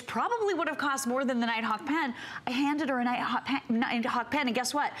stylus, which probably would have cost more than the Nighthawk pen, I handed her a Nighthawk pen, and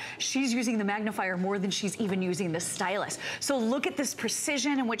guess what? She's using the magnifier more than she's even using the stylus. So look at this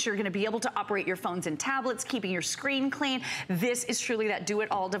precision in which you're going to be able to operate your phones and tablets, keeping your screen clean. This is truly that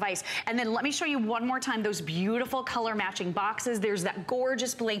do-it-all device. And then let me show you one more time those beautiful color matching boxes. There's that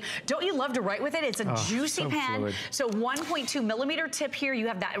gorgeous bling. Don't you love to write with it? It's a juicy pen. Fluid. So 1.2 millimeter tip here. You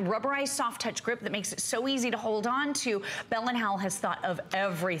have that rubberized soft touch grip that makes it so easy to hold on to. Bell & Howell has thought of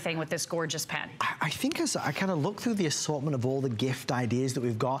everything with this gorgeous pen. I think as I kind of look through the assortment of all the gift ideas that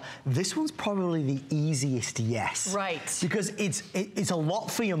we've got, this one's probably the easiest yes. Right. Because it's a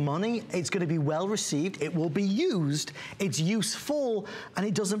lot for your money. It's going to be well received. It will be used. It's useful, and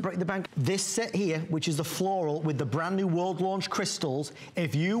it doesn't break the bank. This set here, which is the floral with the brand new world launch crystals,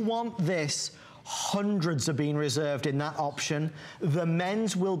 if you want this, hundreds are being reserved in that option. The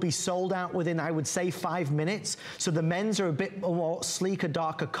men's will be sold out within, I would say, 5 minutes. So the men's are a bit more sleeker,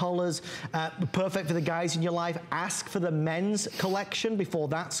 darker colors, perfect for the guys in your life. Ask for the men's collection before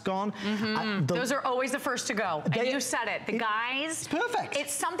that's gone. Those are always the first to go. And you said it, the guys. It's perfect.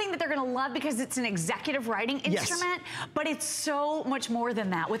 It's something that they're gonna love because it's an executive writing instrument, but it's so much more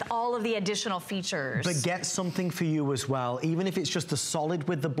than that with all of the additional features. But get something for you as well, even if it's just a solid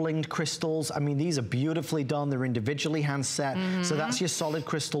with the blinged crystals. I mean, these are beautifully done. They're individually hand set. So that's your solid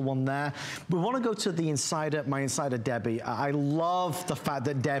crystal one there. We want to go to the insider, my insider, Debbie. I love the fact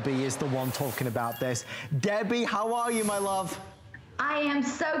that Debbie is the one talking about this. Debbie, how are you, my love? I am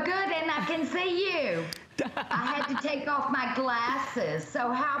so good, and I can see you. I had to take off my glasses,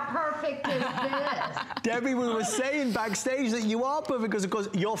 so how perfect is this? Debbie, we were saying backstage that you are perfect because, of course,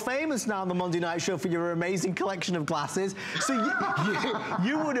 you're famous now on the Monday Night Show for your amazing collection of glasses. So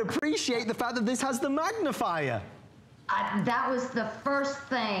you would appreciate the fact that this has the magnifier. That was the first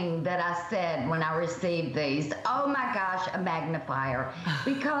thing that I said when I received these. Oh my gosh, a magnifier.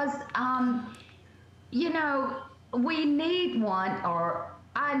 Because, you know, we need one, or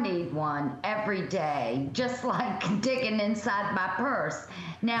I need one every day, just like digging inside my purse.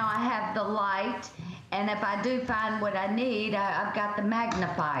 Now I have the light, and if I do find what I need, I've got the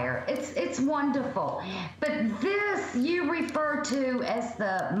magnifier. It's wonderful. But this you refer to as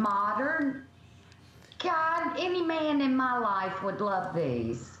the modern. God, any man in my life would love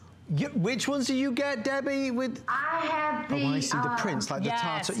these. Which ones do you get, Debbie? With I have the. Oh, I see the prints, like the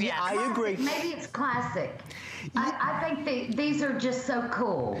tartar. Yeah, I agree. Maybe it's classic. I think these are just so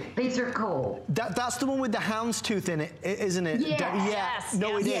cool. These are cool. That's the one with the houndstooth in it, isn't it? Yes. Yes.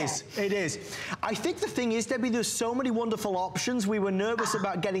 No, it is. It is. I think the thing is, Debbie, there's so many wonderful options. We were nervous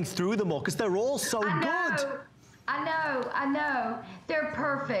about getting through them all because they're all so good. I know. They're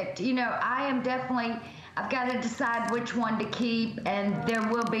perfect. You know, I've got to decide which one to keep, and there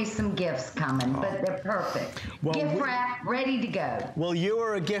will be some gifts coming, but they're perfect. Well, gift wrap, ready to go. Well, you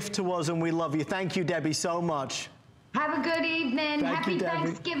are a gift to us, and we love you. Thank you, Debbie, so much. Have a good evening. Happy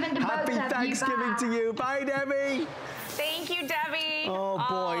Thanksgiving to both of you. Happy Thanksgiving to you. Bye, Debbie. Thank you, Debbie. Oh,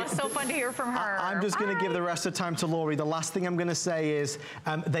 boy. So fun to hear from her. I'm just going to give the rest of the time to Laurie. The last thing I'm going to say is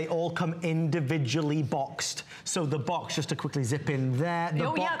they all come individually boxed. So the box, just to quickly zip in there, the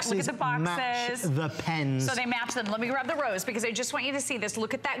boxes look at the boxes. match the pens. So they match them. Let me grab the rose because I just want you to see this.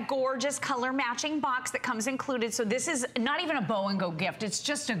 Look at that gorgeous color matching box that comes included. So this is not even a bow and go gift. It's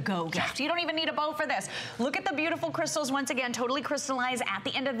just a go gift. You don't even need a bow for this. Look at the beautiful crystals. Once again, totally crystallized at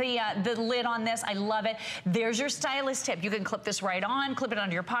the end of the lid on this. I love it. There's your stylus tip. You can clip this right on, clip it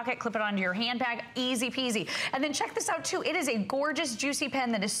onto your pocket, clip it onto your handbag, easy peasy. And then check this out too. It is a gorgeous, juicy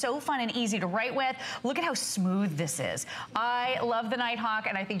pen that is so fun and easy to write with. Look at how smooth this is. I love the Nighthawk,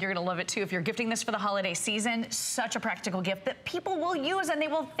 and I think you're gonna love it too. If you're gifting this for the holiday season, such a practical gift that people will use and they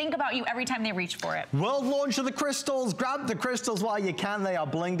will think about you every time they reach for it. World launch of the crystals. Grab the crystals while you can. They are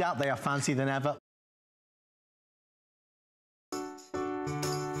blinged out. They are fancier than ever.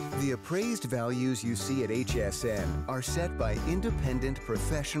 The appraised values you see at HSN are set by independent,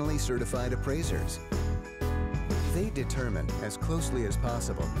 professionally certified appraisers. They determine, as closely as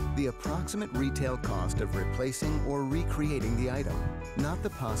possible, the approximate retail cost of replacing or recreating the item, not the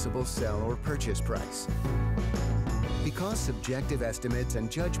possible sell or purchase price. Because subjective estimates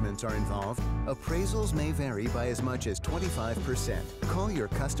and judgments are involved, appraisals may vary by as much as 25%. Call your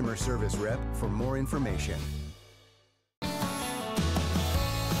customer service rep for more information.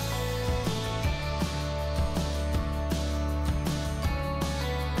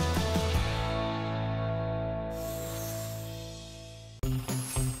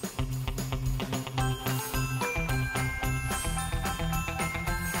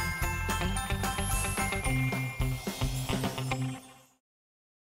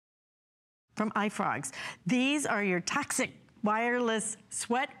 From iFrogs. These are your toxic wireless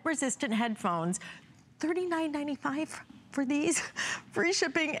sweat-resistant headphones. $39.95 for these. Free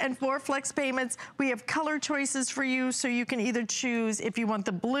shipping and 4 flex payments. We have color choices for you, so you can either choose if you want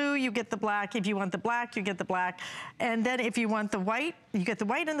the blue, you get the black. If you want the black, you get the black. And then if you want the white, you get the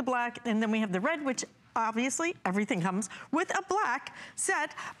white and the black. And then we have the red, which obviously everything comes with a black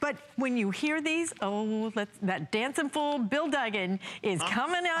set. But when you hear these, that dancing fool Bill Duggan is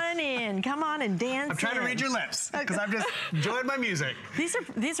coming on in. Come on and dance. I'm trying to read your lips because I've just enjoyed my music. These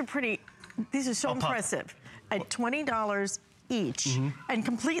are so impressive. At $20 each, and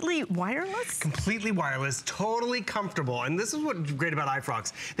completely wireless? Completely wireless, totally comfortable. And this is what's great about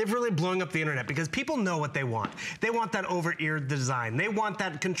iFrogs. They've really blowing up the internet because people know what they want. They want that over-ear design. They want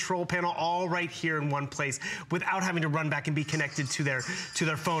that control panel all right here in one place without having to run back and be connected to their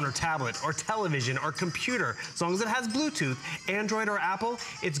phone or tablet or television or computer. As long as it has Bluetooth, Android or Apple,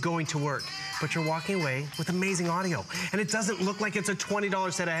 it's going to work. But you're walking away with amazing audio. And it doesn't look like it's a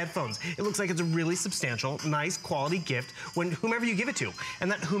 $20 set of headphones. It looks like it's a really substantial, nice quality gift when whomever you give it to.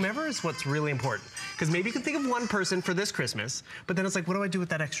 And that whomever is what's really important. Because maybe you can think of one person for this Christmas, but then it's like, what do I do with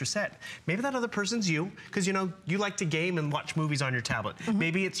that extra set? Maybe that other person's you, because you know, you like to game and watch movies on your tablet.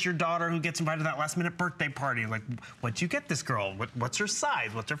 Maybe it's your daughter who gets invited to that last minute birthday party. Like, what'd you get this girl? What's her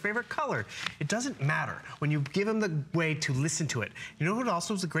size? What's her favorite color? It doesn't matter. When you give them the way to listen to it, you know what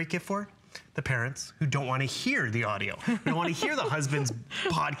also is a great gift for? The parents who don't want to hear the audio. Who don't want to hear the husband's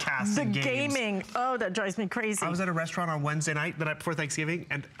podcasts and games. The gaming. Oh, that drives me crazy. I was at a restaurant on Wednesday night, the night before Thanksgiving,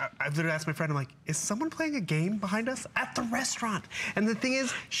 and I literally asked my friend, I'm like, is someone playing a game behind us at the restaurant? And the thing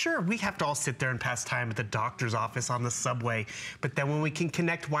is, sure, we have to all sit there and pass time at the doctor's office, on the subway, but then when we can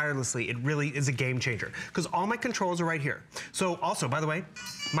connect wirelessly, it really is a game changer. Because all my controls are right here. So also, by the way,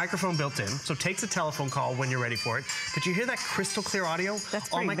 microphone built in, so takes a telephone call when you're ready for it. But you hear that crystal clear audio? That's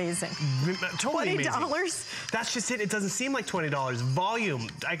pretty amazing. Totally $20? amazing. That's just it. It doesn't seem like $20. Volume,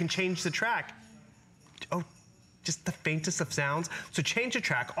 I can change the track. Oh, just the faintest of sounds. So change the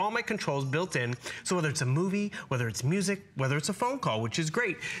track, all my controls built in. So whether it's a movie, whether it's music, whether it's a phone call, which is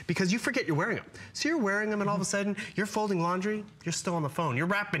great because you forget you're wearing them. So you're wearing them and all of a sudden you're folding laundry, you're still on the phone. You're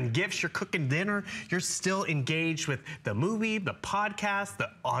wrapping gifts, you're cooking dinner, you're still engaged with the movie, the podcast,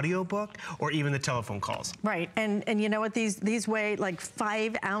 the audiobook, or even the telephone calls. Right, and you know what, these weigh like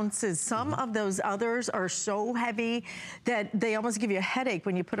 5 ounces. Some of those others are so heavy that they almost give you a headache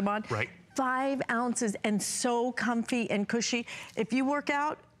when you put them on. Right. 5 ounces and so comfy and cushy. If you work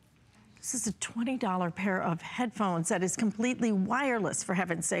out, this is a $20 pair of headphones that is completely wireless, for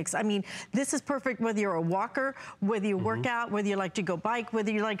heaven's sakes. I mean, this is perfect whether you're a walker, whether you work out, whether you like to go bike,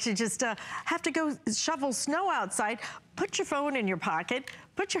 whether you like to just have to go shovel snow outside. put your phone in your pocket,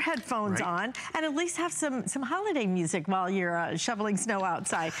 put your headphones on, and at least have some holiday music while you're shoveling snow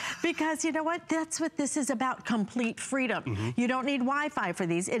outside. Because you know what? That's what this is about, complete freedom. You don't need Wi-Fi for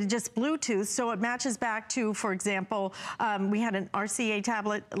these. It's just Bluetooth, so it matches back to, for example, we had an RCA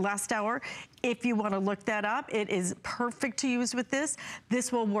tablet last hour. If you want to look that up, it is perfect to use with this.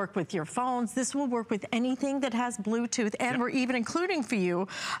 This will work with your phones. This will work with anything that has Bluetooth. And we're even including for you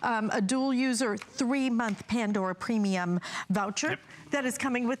a dual user 3-month Pandora Premium voucher that is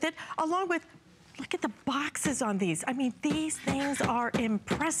coming with it, along with, look at the boxes on these. I mean, these things are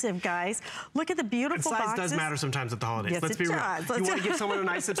impressive, guys. Look at the beautiful boxes. Size does matter sometimes at the holidays. Yes, Let's be real. You want to give someone a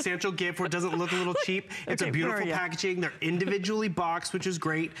nice substantial gift where it doesn't look a little cheap. It's a beautiful packaging. They're individually boxed, which is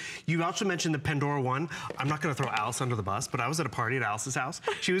great. You also mentioned the Pandora one. I'm not going to throw Alice under the bus, but I was at a party at Alice's house.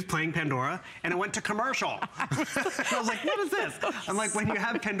 She was playing Pandora, and it went to commercial. I was like, what is this? I'm like, when you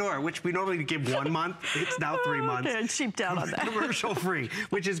have Pandora, which we normally give 1 month, it's now 3 months. Okay, cheaped out on that. Commercial free,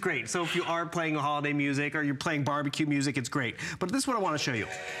 which is great. So if you are playing a holiday music or you're playing barbecue music, it's great. But this is what I want to show you.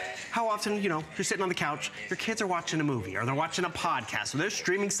 How often, you know, you're sitting on the couch, your kids are watching a movie or they're watching a podcast or they're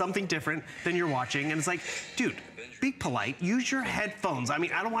streaming something different than you're watching, and it's like, dude, be polite, use your headphones. I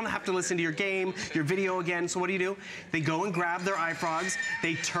mean, I don't want to have to listen to your game, your video again, so what do? They go and grab their iFrogs,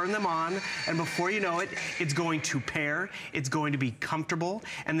 they turn them on, and before you know it, it's going to pair, it's going to be comfortable,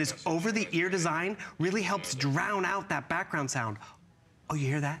 and this over-the-ear design really helps drown out that background sound. Oh, you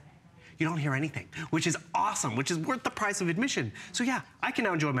hear that? You don't hear anything, which is awesome, which is worth the price of admission. So yeah, I can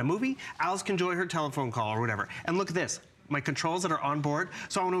now enjoy my movie, Alice can enjoy her telephone call or whatever. And look at this, my controls that are on board.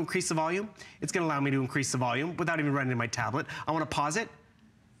 So I want to increase the volume. It's gonna allow me to increase the volume without even running my tablet. I want to pause it.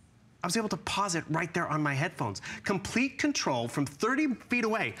 I was able to pause it right there on my headphones. Complete control from 30 feet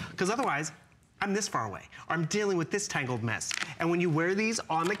away, because otherwise, I'm this far away, or I'm dealing with this tangled mess. And when you wear these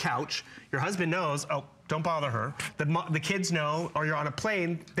on the couch, your husband knows, oh, don't bother her. The kids know, or you're on a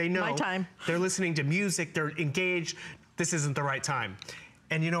plane, they know. My time. They're listening to music, they're engaged. This isn't the right time.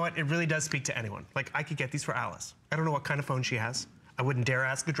 And you know what? It really does speak to anyone. Like, I could get these for Alice. I don't know what kind of phone she has. I wouldn't dare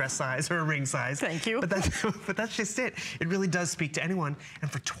ask a dress size or a ring size. Thank you. But that's just it. It really does speak to anyone. And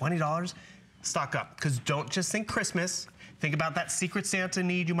for $20, stock up. Because don't just think Christmas. Think about that Secret Santa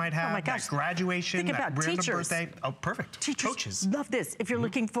need you might have, that graduation, that random birthday. Oh, perfect. Teachers love this. If you're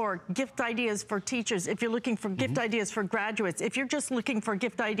looking for gift ideas for teachers, if you're looking for gift ideas for graduates, if you're just looking for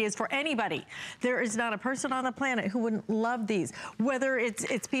gift ideas for anybody, there is not a person on the planet who wouldn't love these. Whether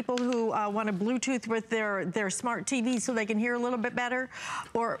it's people who want to Bluetooth with their smart TV so they can hear a little bit better,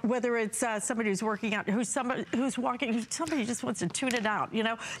 or whether it's somebody who's working out, somebody just wants to tune it out, you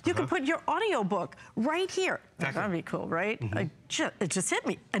know? You can put your audio book right here. That'd be cool, right? It just hit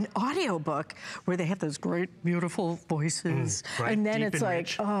me. An audiobook where they have those great, beautiful voices. Right, and then deep it's and like,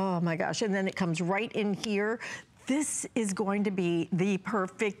 rich. oh my gosh. And then it comes right in here. This is going to be the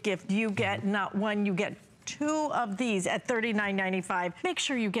perfect gift. You get not one, you get 2 of these at $39.95. Make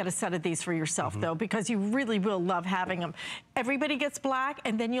sure you get a set of these for yourself, though, because you really will love having them. Everybody gets black,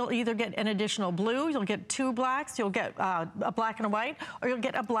 and then you'll either get an additional blue, you'll get 2 blacks, you'll get a black and a white, or you'll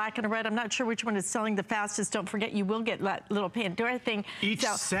get a black and a red. I'm not sure which one is selling the fastest. Don't forget, you will get that little Pandora thing. Each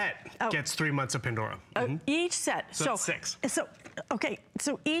set gets 3 months of Pandora. Each set. So that's 6. Okay,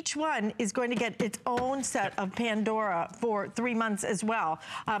 so each one is going to get its own set of Pandora for 3 months as well.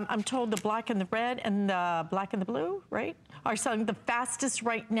 I'm told the black and the red and the black and the blue, right, are selling the fastest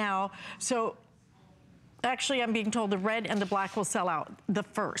right now. So actually, I'm being told the red and the black will sell out the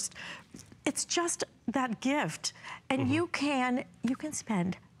first. It's just that gift, and you can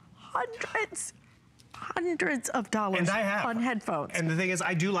spend hundreds of dollars and I have on headphones. And the thing is,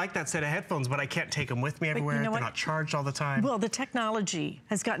 I do like that set of headphones, but I can't take them with me everywhere. You know They're not charged all the time. Well, the technology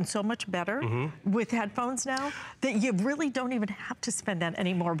has gotten so much better with headphones now that you really don't even have to spend that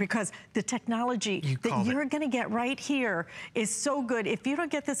anymore, because the technology that you're going to get right here is so good. If you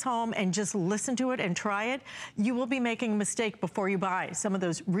don't get this home and just listen to it and try it, you will be making a mistake before you buy some of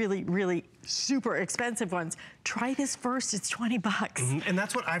those really, really super expensive ones. Try this first. It's 20 bucks. And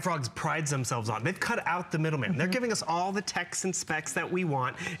that's what iFrogs prides themselves on. They've cut out the middleman. They're giving us all the techs and specs that we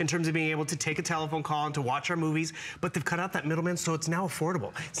want in terms of being able to take a telephone call and to watch our movies, but they've cut out that middleman, so it's now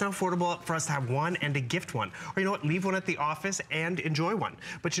affordable. It's now affordable for us to have one and to gift one. Or you know what, leave one at the office and enjoy one.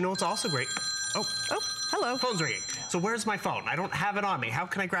 But you know what's also great? Oh, hello. Phone's ringing. So where's my phone? I don't have it on me. How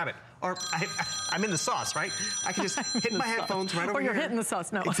can I grab it? or I'm in the sauce, right? I can just hit my headphones right over here. Or you're hitting the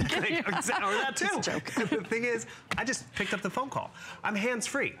sauce, no. Exactly, or that too. It's a joke. The thing is, I just picked up the phone call. I'm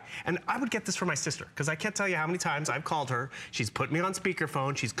hands-free. And I would get this for my sister, because I can't tell you how many times I've called her. She's put me on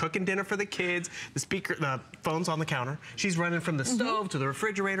speakerphone. She's cooking dinner for the kids. The phone's on the counter. She's running from the stove to the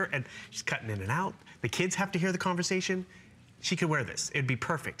refrigerator, and she's cutting in and out. The kids have to hear the conversation. She could wear this. It'd be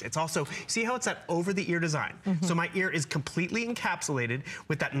perfect. It's also, see how it's that over-the-ear design? So my ear is completely encapsulated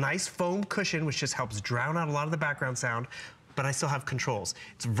with that nice foam cushion, which just helps drown out a lot of the background sound, but I still have controls.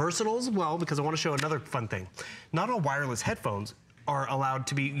 It's versatile as well, because I want to show another fun thing. Not all wireless headphones are allowed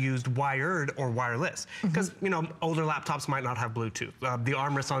to be used wired or wireless. Because, you know, older laptops might not have Bluetooth. The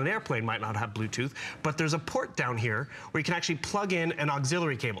armrest on an airplane might not have Bluetooth, but there's a port down here where you can actually plug in an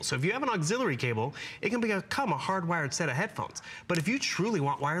auxiliary cable. So if you have an auxiliary cable, it can become a hardwired set of headphones. But if you truly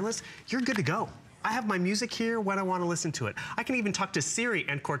want wireless, you're good to go. I have my music here when I want to listen to it. I can even talk to Siri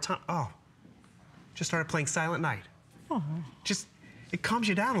and Cortana. Oh, just started playing Silent Night. Oh. It calms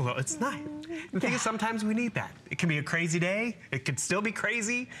you down a little. It's nice. The thing is, sometimes we need that. It can be a crazy day. It could still be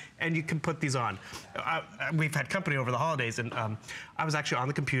crazy, and you can put these on. We've had company over the holidays, and I was actually on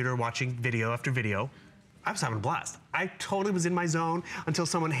the computer watching video after video. I was having a blast. I totally was in my zone until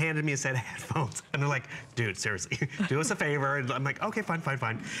someone handed me a set of headphones, and they're like, dude, seriously, do us a favor. And I'm like, okay, fine.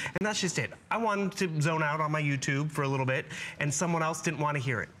 And that's just it. I wanted to zone out on my YouTube for a little bit, and someone else didn't want to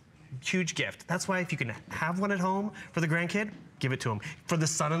hear it. Huge gift. That's why if you can have one at home for the grandkid, give it to him. For the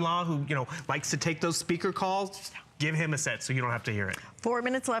son-in-law who, you know, likes to take those speaker calls, give him a set so you don't have to hear it. 4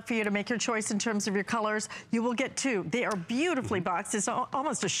 minutes left for you to make your choice in terms of your colors. You will get 2. They are beautifully boxed. It's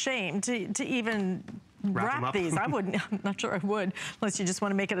almost a shame to even wrap these. I wouldn't, I'm not sure I would, unless you just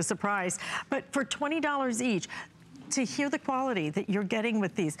want to make it a surprise. But for $20 each, to hear the quality that you're getting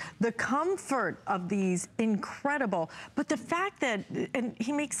with these, the comfort of these, incredible. But the fact that, and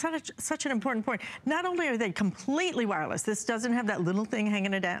he makes such an important point, not only are they completely wireless, this doesn't have that little thing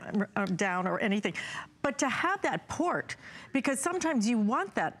hanging it down or anything, but to have that port, because sometimes you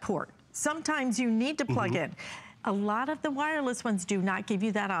want that port. Sometimes you need to plug in. A lot of the wireless ones do not give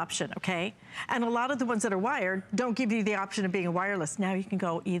you that option, okay? And a lot of the ones that are wired don't give you the option of being a wireless. Now you can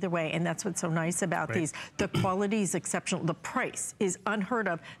go either way, and that's what's so nice about these. The quality is exceptional. The price is unheard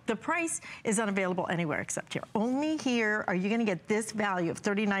of. The price is unavailable anywhere except here. Only here are you gonna get this value of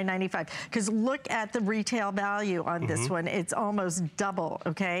 $39.95. Because look at the retail value on this one. It's almost double,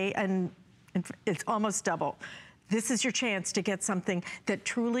 okay? And it's almost double. This is your chance to get something that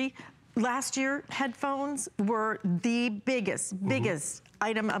truly, last year, headphones were the biggest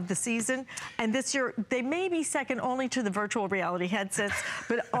item of the season. And this year, they may be second only to the virtual reality headsets,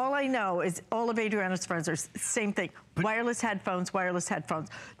 but all I know is all of Adriana's friends are same thing. Wireless headphones.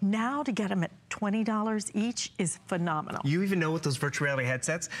 Now to get them at $20 each is phenomenal. You even know with those virtual reality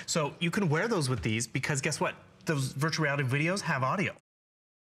headsets, so you can wear those with these because guess what? Those virtual reality videos have audio.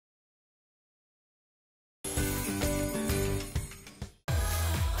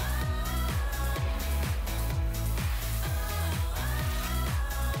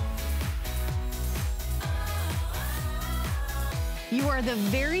 You are the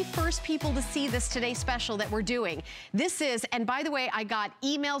very first people to see this Today Special that we're doing. This is, and by the way, I got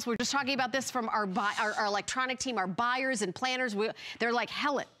emails. We're just talking about this from our electronic team, our buyers and planners. They're like,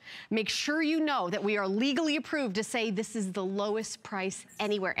 Helen, make sure you know that we are legally approved to say this is the lowest price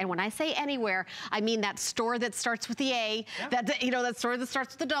anywhere. And when I say anywhere, I mean that store that starts with the A, that store that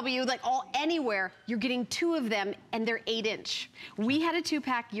starts with the W, like anywhere. You're getting 2 of them, and they're 8-inch. We had a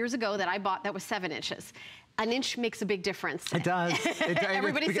 2-pack years ago that I bought that was 7 inches. An inch makes a big difference. It does.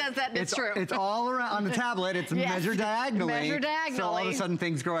 Everybody says that, and it's true. It's all around on the tablet. It's measured diagonally. So all of a sudden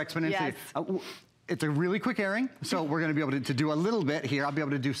things grow exponentially. Yes. It's a really quick airing, so we're gonna be able to do a little bit here. I'll be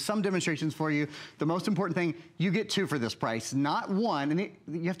able to do some demonstrations for you. The most important thing, you get 2 for this price, not 1. And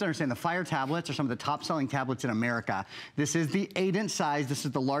you have to understand, the Fire tablets are some of the top selling tablets in America. This is the 8-inch size. This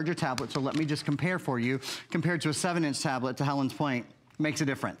is the larger tablet, so let me just compare for you. Compared to a 7-inch tablet, to Helen's point, makes a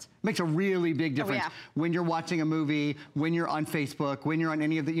difference. Makes a really big difference when you're watching a movie, when you're on Facebook, when you're on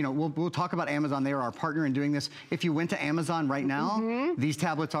any of the, we'll talk about Amazon. They are our partner in doing this. If you went to Amazon right now, these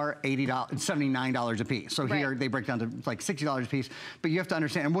tablets are $79 a piece. So here they break down to like $60 a piece. But you have to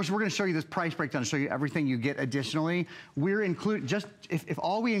understand, and we're gonna show you this price breakdown to show you everything you get additionally. We're included, just if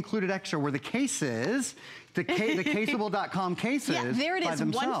all we included extra were the cases, the caseable.com cases. Yeah, there it is,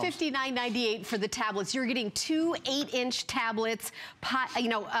 $159.98 for the tablets. You're getting 2 8-inch tablets,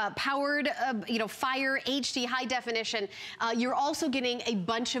 powered, Fire HD high definition. You're also getting a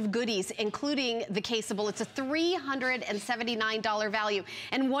bunch of goodies, including the caseable. It's a $379 value.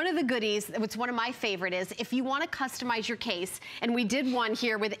 And one of the goodies, what's one of my favorite is, if you want to customize your case, and we did one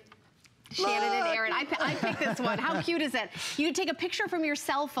here with Shannon and Aaron. I picked this one. How cute is that? You can take a picture from your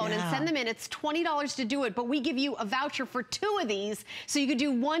cell phone and send them in. It's $20 to do it, but we give you a voucher for 2 of these, so you could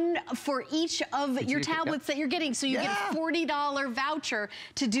do one for each of your tablets that you're getting. So you get a $40 voucher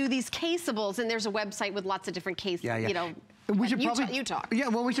to do these caseables, and there's a website with lots of different case, you know. We should probably you talk. Yeah,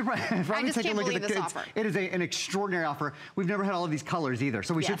 well, we should probably take a look at the kids. It is an extraordinary offer. We've never had all of these colors either,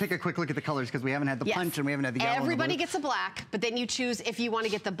 so we should take a quick look at the colors because we haven't had the punch and we haven't had the yellow. Everybody gets a black, but then you choose if you want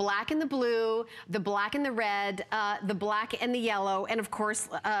to get the black and the blue, the black and the red, the black and the yellow, and of course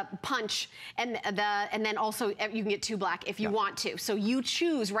punch, and then also you can get 2 black if you want to. So you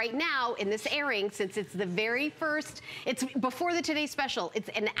choose right now in this airing, since it's the very first. It's before the Today Special. It's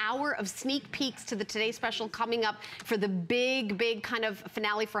an hour of sneak peeks to the Today Special coming up for the big kind of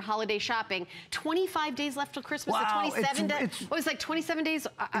finale for holiday shopping. 25 days left till Christmas. Wow, 27 days. What was like 27 days?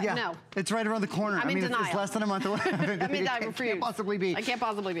 No. It's right around the corner. I'm in denial. It's less than a month away. I'm in denial for you. Can't possibly be. I can't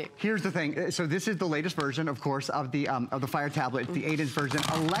possibly be. Here's the thing. So this is the latest version, of course, of the Fire tablet. It's the 8-inch version.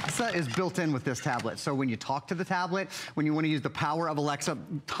 Alexa is built in with this tablet. So when you talk to the tablet, when you want to use the power of Alexa,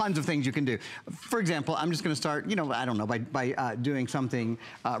 tons of things you can do. For example, I'm just going to start, you know, I don't know, by doing something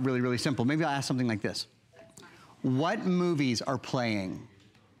really, really simple. Maybe I'll ask something like this. What movies are playing?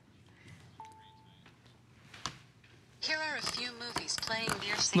 Here are a few movies playing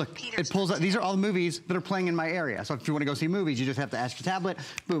near St. Petersburg. It pulls up. These are all the movies that are playing in my area. So if you want to go see movies, you just have to ask your tablet.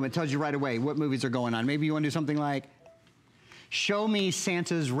 Boom, it tells you right away what movies are going on. Maybe you want to do something like, show me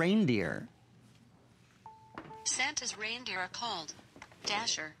Santa's reindeer. Santa's reindeer are called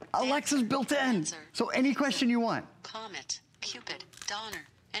Dasher. Alexa's built in. Dancer, So any question you want. Comet, Cupid, Donner,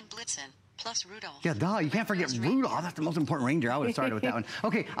 and Blitzen. Plus Rudolph. Yeah, duh, you can't forget Rudolph. That's the most important reindeer. I would have started with that one.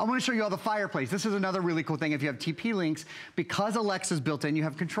 Okay, I want to show you all the fireplace. This is another really cool thing. If you have TP links, because Alexa's built in, you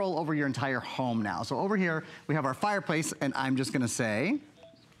have control over your entire home now. So over here, we have our fireplace, and I'm just going to say,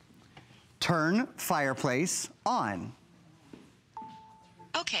 turn fireplace on.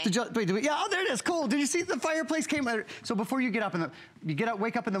 Okay. Yeah, oh, there it is. Cool. Did you see the fireplace came? So before you get up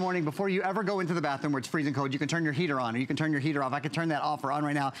wake up in the morning, before you ever go into the bathroom where it's freezing cold, you can turn your heater on or you can turn your heater off. I can turn that off or on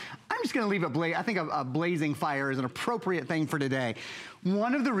right now. I'm just going to leave it blaze. I think a blazing fire is an appropriate thing for today.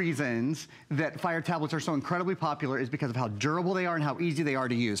 One of the reasons that Fire tablets are so incredibly popular is because of how durable they are and how easy they are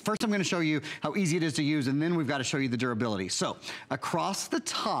to use. First, I'm going to show you how easy it is to use, and then we've got to show you the durability. So, across the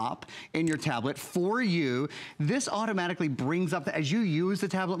top in your tablet, for you, this automatically brings up, as you use the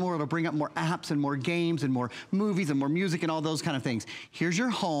tablet more, it'll bring up more apps and more games and more movies and more music and all those kind of things. Here's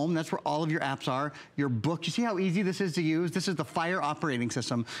your home. That's where all of your apps are. Your book. You see how easy this is to use? This is the Fire operating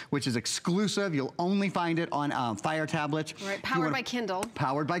system, which is exclusive. You'll only find it on Fire tablets. Right, powered by Kindle.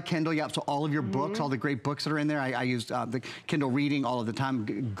 Powered by Kindle, yep. So all of your books, all the great books that are in there. I use the Kindle reading all of the time.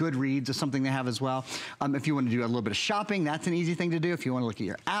 Goodreads is something they have as well. If you want to do a little bit of shopping, that's an easy thing to do. If you want to look at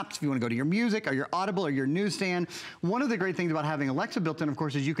your apps, if you want to go to your music or your Audible or your newsstand. One of the great things about having Alexa built in, of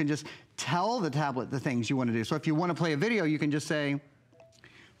course, is you can just tell the tablet the things you want to do. So if you want to play a video, you can just say,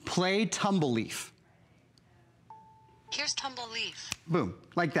 play Tumbleleaf. Here's Tumbleleaf. Boom,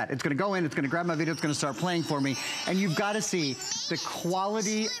 like that. It's gonna go in, it's gonna grab my video, it's gonna start playing for me. And you've gotta see the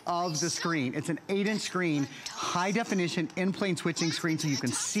quality of the screen. It's an 8-inch screen, high definition, in-plane switching screen so you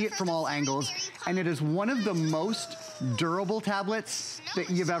can see it from all angles. And it is one of the most durable tablets that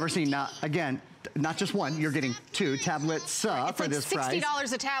you've ever seen. Now, again, not just one, you're getting 2 tablets for this price. It's like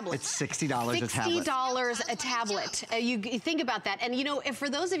 $60 a tablet. It's $60 a tablet. $60 a tablet. You think about that. And you know, if for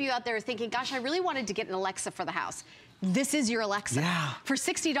those of you out there thinking, gosh, I really wanted to get an Alexa for the house. This is your Alexa. Yeah. For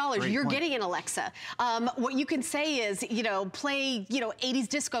 $60, you're getting an Alexa. What you can say is, you know, play, you know, 80s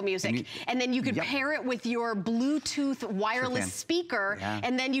disco music. And then you could pair it with your Bluetooth wireless speaker.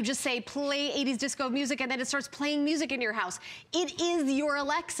 And then you just say, play 80s disco music, and then it starts playing music in your house. It is your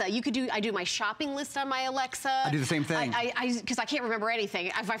Alexa. You could do, I do my shopping list on my Alexa. I do the same thing. Because I can't remember anything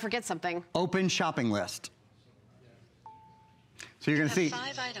if I forget something. Open shopping list. So you're gonna see,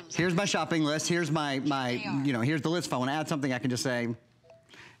 here's my shopping list, here's my you know, here's the list. If I wanna add something, I can just say,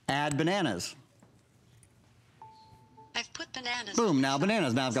 add bananas. I've put bananas. Boom, now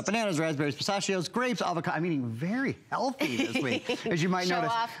bananas. Now I've got bananas, raspberries, pistachios, grapes, avocado. I'm eating very healthy this week, as you might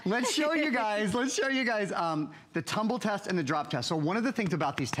notice. Let's show you guys, the tumble test and the drop test. So one of the things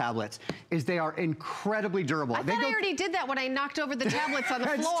about these tablets is they are incredibly durable. I thought I already did that when I knocked over the tablets on the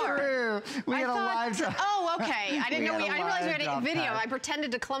floor. That's true. We had a live Oh, okay. I didn't know. I didn't realize we had a video. I pretended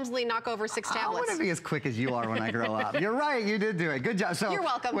to clumsily knock over 6 tablets. I want to be as quick as you are when I grow up. You're right. You did do it. Good job. So you're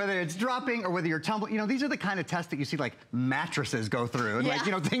welcome. Whether it's dropping or whether you're tumbling, you know, these are the kind of tests that you see like math mattresses go through. And like,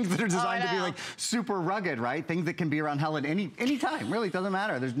 you know, things that are designed to be like super rugged, right? Things that can be around Helen any time. Really, it doesn't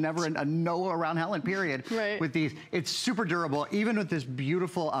matter. There's never a no around Helen, period, with these. It's super durable, even with this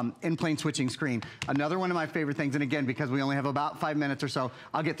beautiful in-plane switching screen. Another one of my favorite things, and again, because we only have about 5 minutes or so,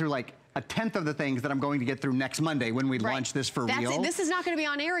 I'll get through like a 10th of the things that I'm going to get through next Monday when we launch this for real. This is not going to be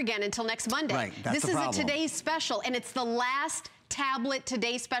on air again until next Monday. Right, that's the problem. This is a today's special, and it's the last tablet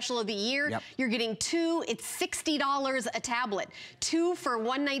today special of the year. You're getting 2. It's $60 a tablet. 2 for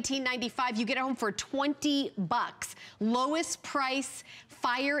 $119.95. You get it home for $20. Lowest price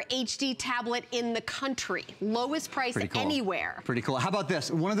Fire HD tablet in the country. Lowest price anywhere. Pretty cool. How about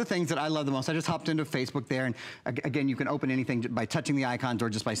this? One of the things that I love the most, I just hopped into Facebook there, and again, you can open anything by touching the icons or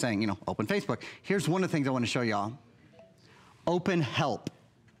just by saying, you know, open Facebook. Here's one of the things I want to show y'all. Open Help.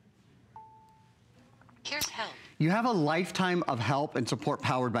 Here's help. You have a lifetime of help and support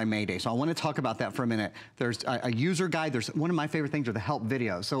powered by Mayday. So I want to talk about that for a minute. There's a user guide. There's one of my favorite things are the help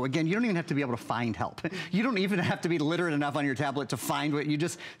videos. So again, you don't even have to be able to find help. You don't even have to be literate enough on your tablet to find what you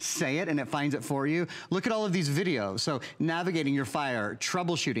just say it and it finds it for you. Look at all of these videos. So navigating your fire,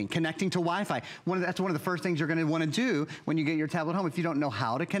 troubleshooting, connecting to Wi-Fi. That's one of the first things you're going to want to do when you get your tablet home. If you don't know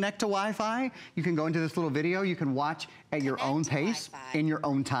how to connect to Wi-Fi, you can go into this little video. You can watch at your own pace, in your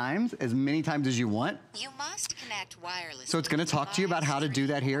own times, as many times as you want. You must connect wirelessly. So it's going to talk to you about how to do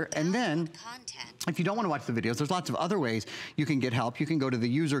that here. And then, if you don't want to watch the videos, there's lots of other ways you can get help. You can go to the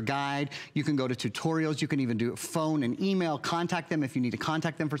user guide. You can go to tutorials. You can even do phone and email, contact them if you need to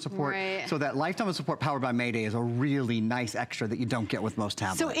contact them for support. So that lifetime of support powered by Mayday is a really nice extra that you don't get with most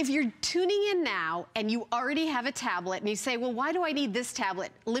tablets. So if you're tuning in now and you already have a tablet and you say, well, why do I need this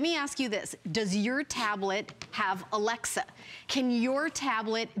tablet? Let me ask you this. Does your tablet have Alexa? Can your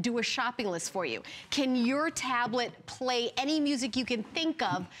tablet do a shopping list for you? Can your tablet play any music you can think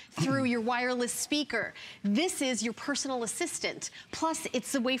of through your wireless speaker? This is your personal assistant. Plus,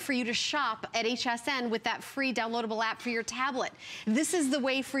 it's a way for you to shop at HSN with that free downloadable app for your tablet. This is the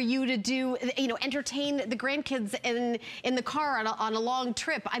way for you to do, you know, entertain the grandkids in the car on a long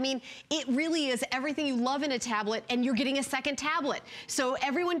trip. I mean, it really is everything you love in a tablet, and you're getting a second tablet. So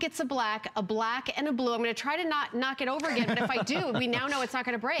everyone gets a black and a blue. I'm going to try to not knock it over again, but if I do, we now know it's not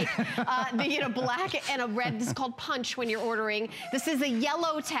going to break. The black and a red, this is called Punch when you're ordering. This is a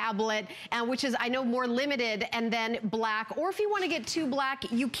yellow tablet, which is, I know, more limited, and then black. Or if you want to get 2 black,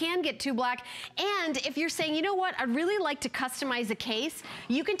 you can get 2 black. And if you're saying, you know what, I'd really like to customize a case,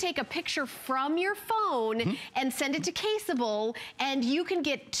 you can take a picture from your phone and send it to Caseable, and you can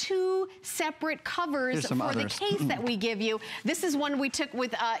get 2 separate covers for the case that we give you. This is one we took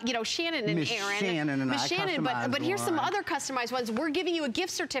with, you know, Shannon and Aaron. Miss Shannon, but here's some other customized ones. We're giving you a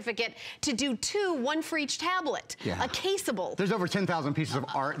gift certificate to do 2, 1 for each tablet. A Caseable. There's over 10,000 pieces of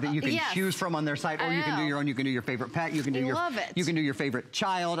art that you can choose from on their site, or you can do your own. You can do your favorite pet. You can do you can do your favorite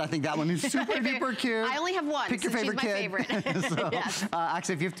child. I think that one is super duper cute. I only have one. Pick your favorite kid. So,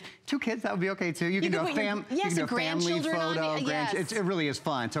 actually, if you have 2 kids, that would be okay too. You can do a family photo. It really is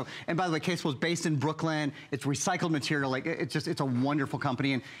fun. So, and by the way, Caseable is based in Brooklyn. It's recycled material. Like it's a wonderful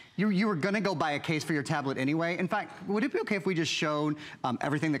company. And you were going to go buy a case for your tablet anyway. In fact, would it be okay if we just showed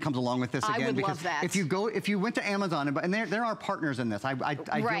everything that comes along with this again? I would love that. If you went to Amazon, and there are partners in this. I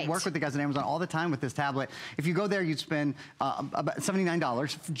work with the guys at Amazon all the time with this tablet. If you go there, you'd spend about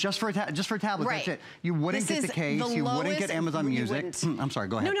 $79 just for a tablet. That's it. You wouldn't get the case. You wouldn't get Amazon Music. I'm sorry,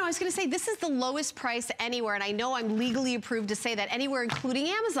 go ahead. No, I was going to say, this is the lowest price anywhere, and I know I'm legally approved to say that anywhere, including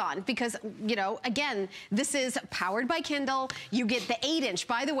Amazon, because, you know, again, this is powered by Kindle. You get the 8-inch.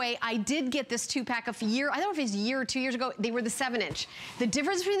 By the way, I did get this 2-pack I don't know if it's a year or 2 years ago, they were the 7-inch. The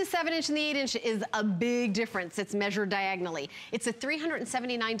difference between the 7-inch and the 8-inch is a big difference. It's measured diagonally. It's a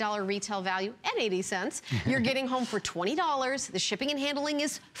 $379 retail value and 80 cents. You're getting home for $20. The shipping and handling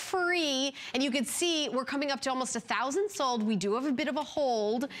is free. And you can see we're coming up to almost 1,000 sold. We do have a bit of a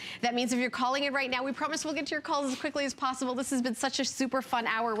hold. That means if you're calling it right now, we promise we'll get to your calls as quickly as possible. This has been such a super fun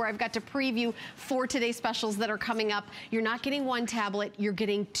hour where I've got to preview 4 today's specials that are coming up. You're not getting 1 tablet, you're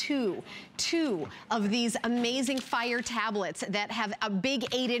getting 2 of these amazing Fire tablets that have a big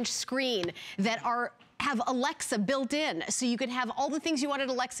 8-inch screen that have Alexa built in, so you can have all the things you wanted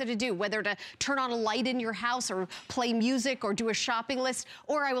Alexa to do, whether to turn on a light in your house or play music or do a shopping list.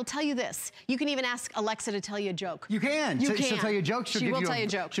 Or I will tell you this, you can even ask Alexa to tell you a joke. You can. She'll tell you a joke. She will tell you a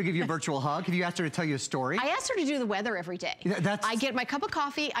joke. She'll give you a virtual hug. Have you asked her to tell you a story? I asked her to do the weather every day. I get my cup of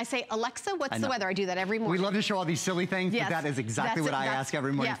coffee, I say, Alexa, what's the weather? I do that every morning. We love to show all these silly things, but that is exactly what I ask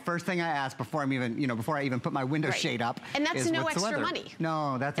every morning. First thing I ask before I'm even, before I even put my window shade up. And that's no extra money.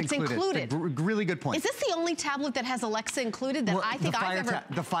 No, that's included. It's included. Really good point. Is this the only tablet that has Alexa included that I think I've ever...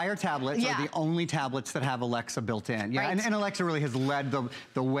 The Fire tablets are the only tablets that have Alexa built in. Yeah, and Alexa really has led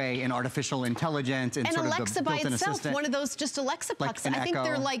the way in artificial intelligence and sort Alexa of the built-in itself, assistant. one of those just Alexa pucks. I think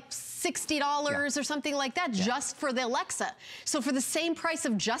they're like $60 or something like that just for the Alexa. So for the same price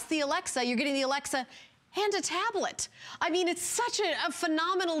of just the Alexa, you're getting the Alexa and a tablet. I mean, it's such a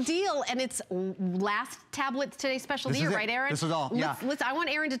phenomenal deal, and it's last tablet today special of the year, right, Aaron? This is all, I want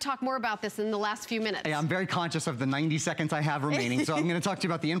Aaron to talk more about this in the last few minutes. Hey, I'm very conscious of the 90 seconds I have remaining, so I'm gonna talk to you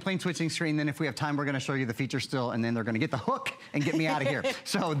about the in-plane switching screen, then if we have time, we're gonna show you the features still, and then they're gonna get the hook and get me out of here.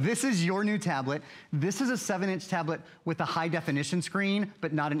 So this is your new tablet. This is a 7-inch tablet with a high definition screen,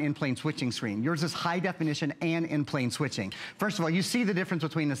 but not an in-plane switching screen. Yours is high definition and in-plane switching. First of all, you see the difference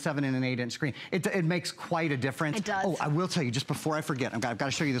between a 7 and an 8-inch screen. It makes quite a difference. It does. Oh, I will tell you, just before I forget, I've got to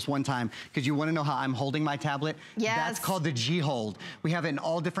show you this one time, because you want to know how I'm holding my tablet? Yes. That's called the G-Hold. We have it in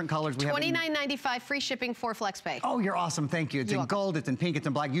all different colors. $29.95, free shipping for FlexPay. Oh, you're awesome, thank you. It's in gold, it's in pink, it's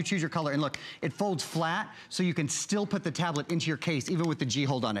in black. You choose your color, and look, it folds flat, so you can still put the tablet into your case, even with the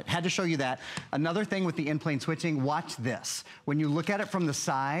G-Hold on it. Had to show you that. Another thing with the in-plane switching, watch this. When you look at it from the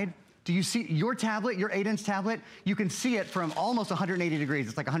side, do you see your tablet, your 8-inch tablet? You can see it from almost 180 degrees.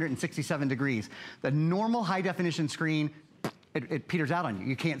 It's like 167 degrees. The normal high definition screen, it peters out on you.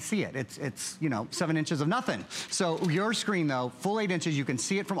 You can't see it. It's you know, 7 inches of nothing. So your screen though, full 8 inches, you can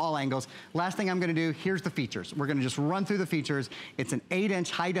see it from all angles. Last thing I'm gonna do, here's the features. We're gonna just run through the features. It's an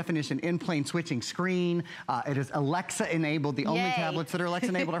 8-inch high definition in-plane switching screen. It is Alexa enabled. The only tablets that are Alexa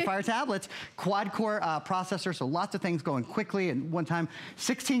enabled are Fire tablets. Quad core processor, so lots of things going quickly at one time.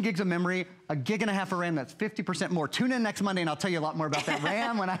 16 gigs of memory, 1.5 gigs of RAM, that's 50% more. Tune in next Monday and I'll tell you a lot more about that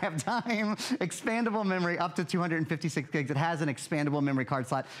RAM when I have time. Expandable memory up to 256 gigs. It has an expandable memory card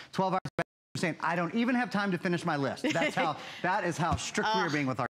slot. 12 hours. I don't even have time to finish my list. That is how strict we are being with our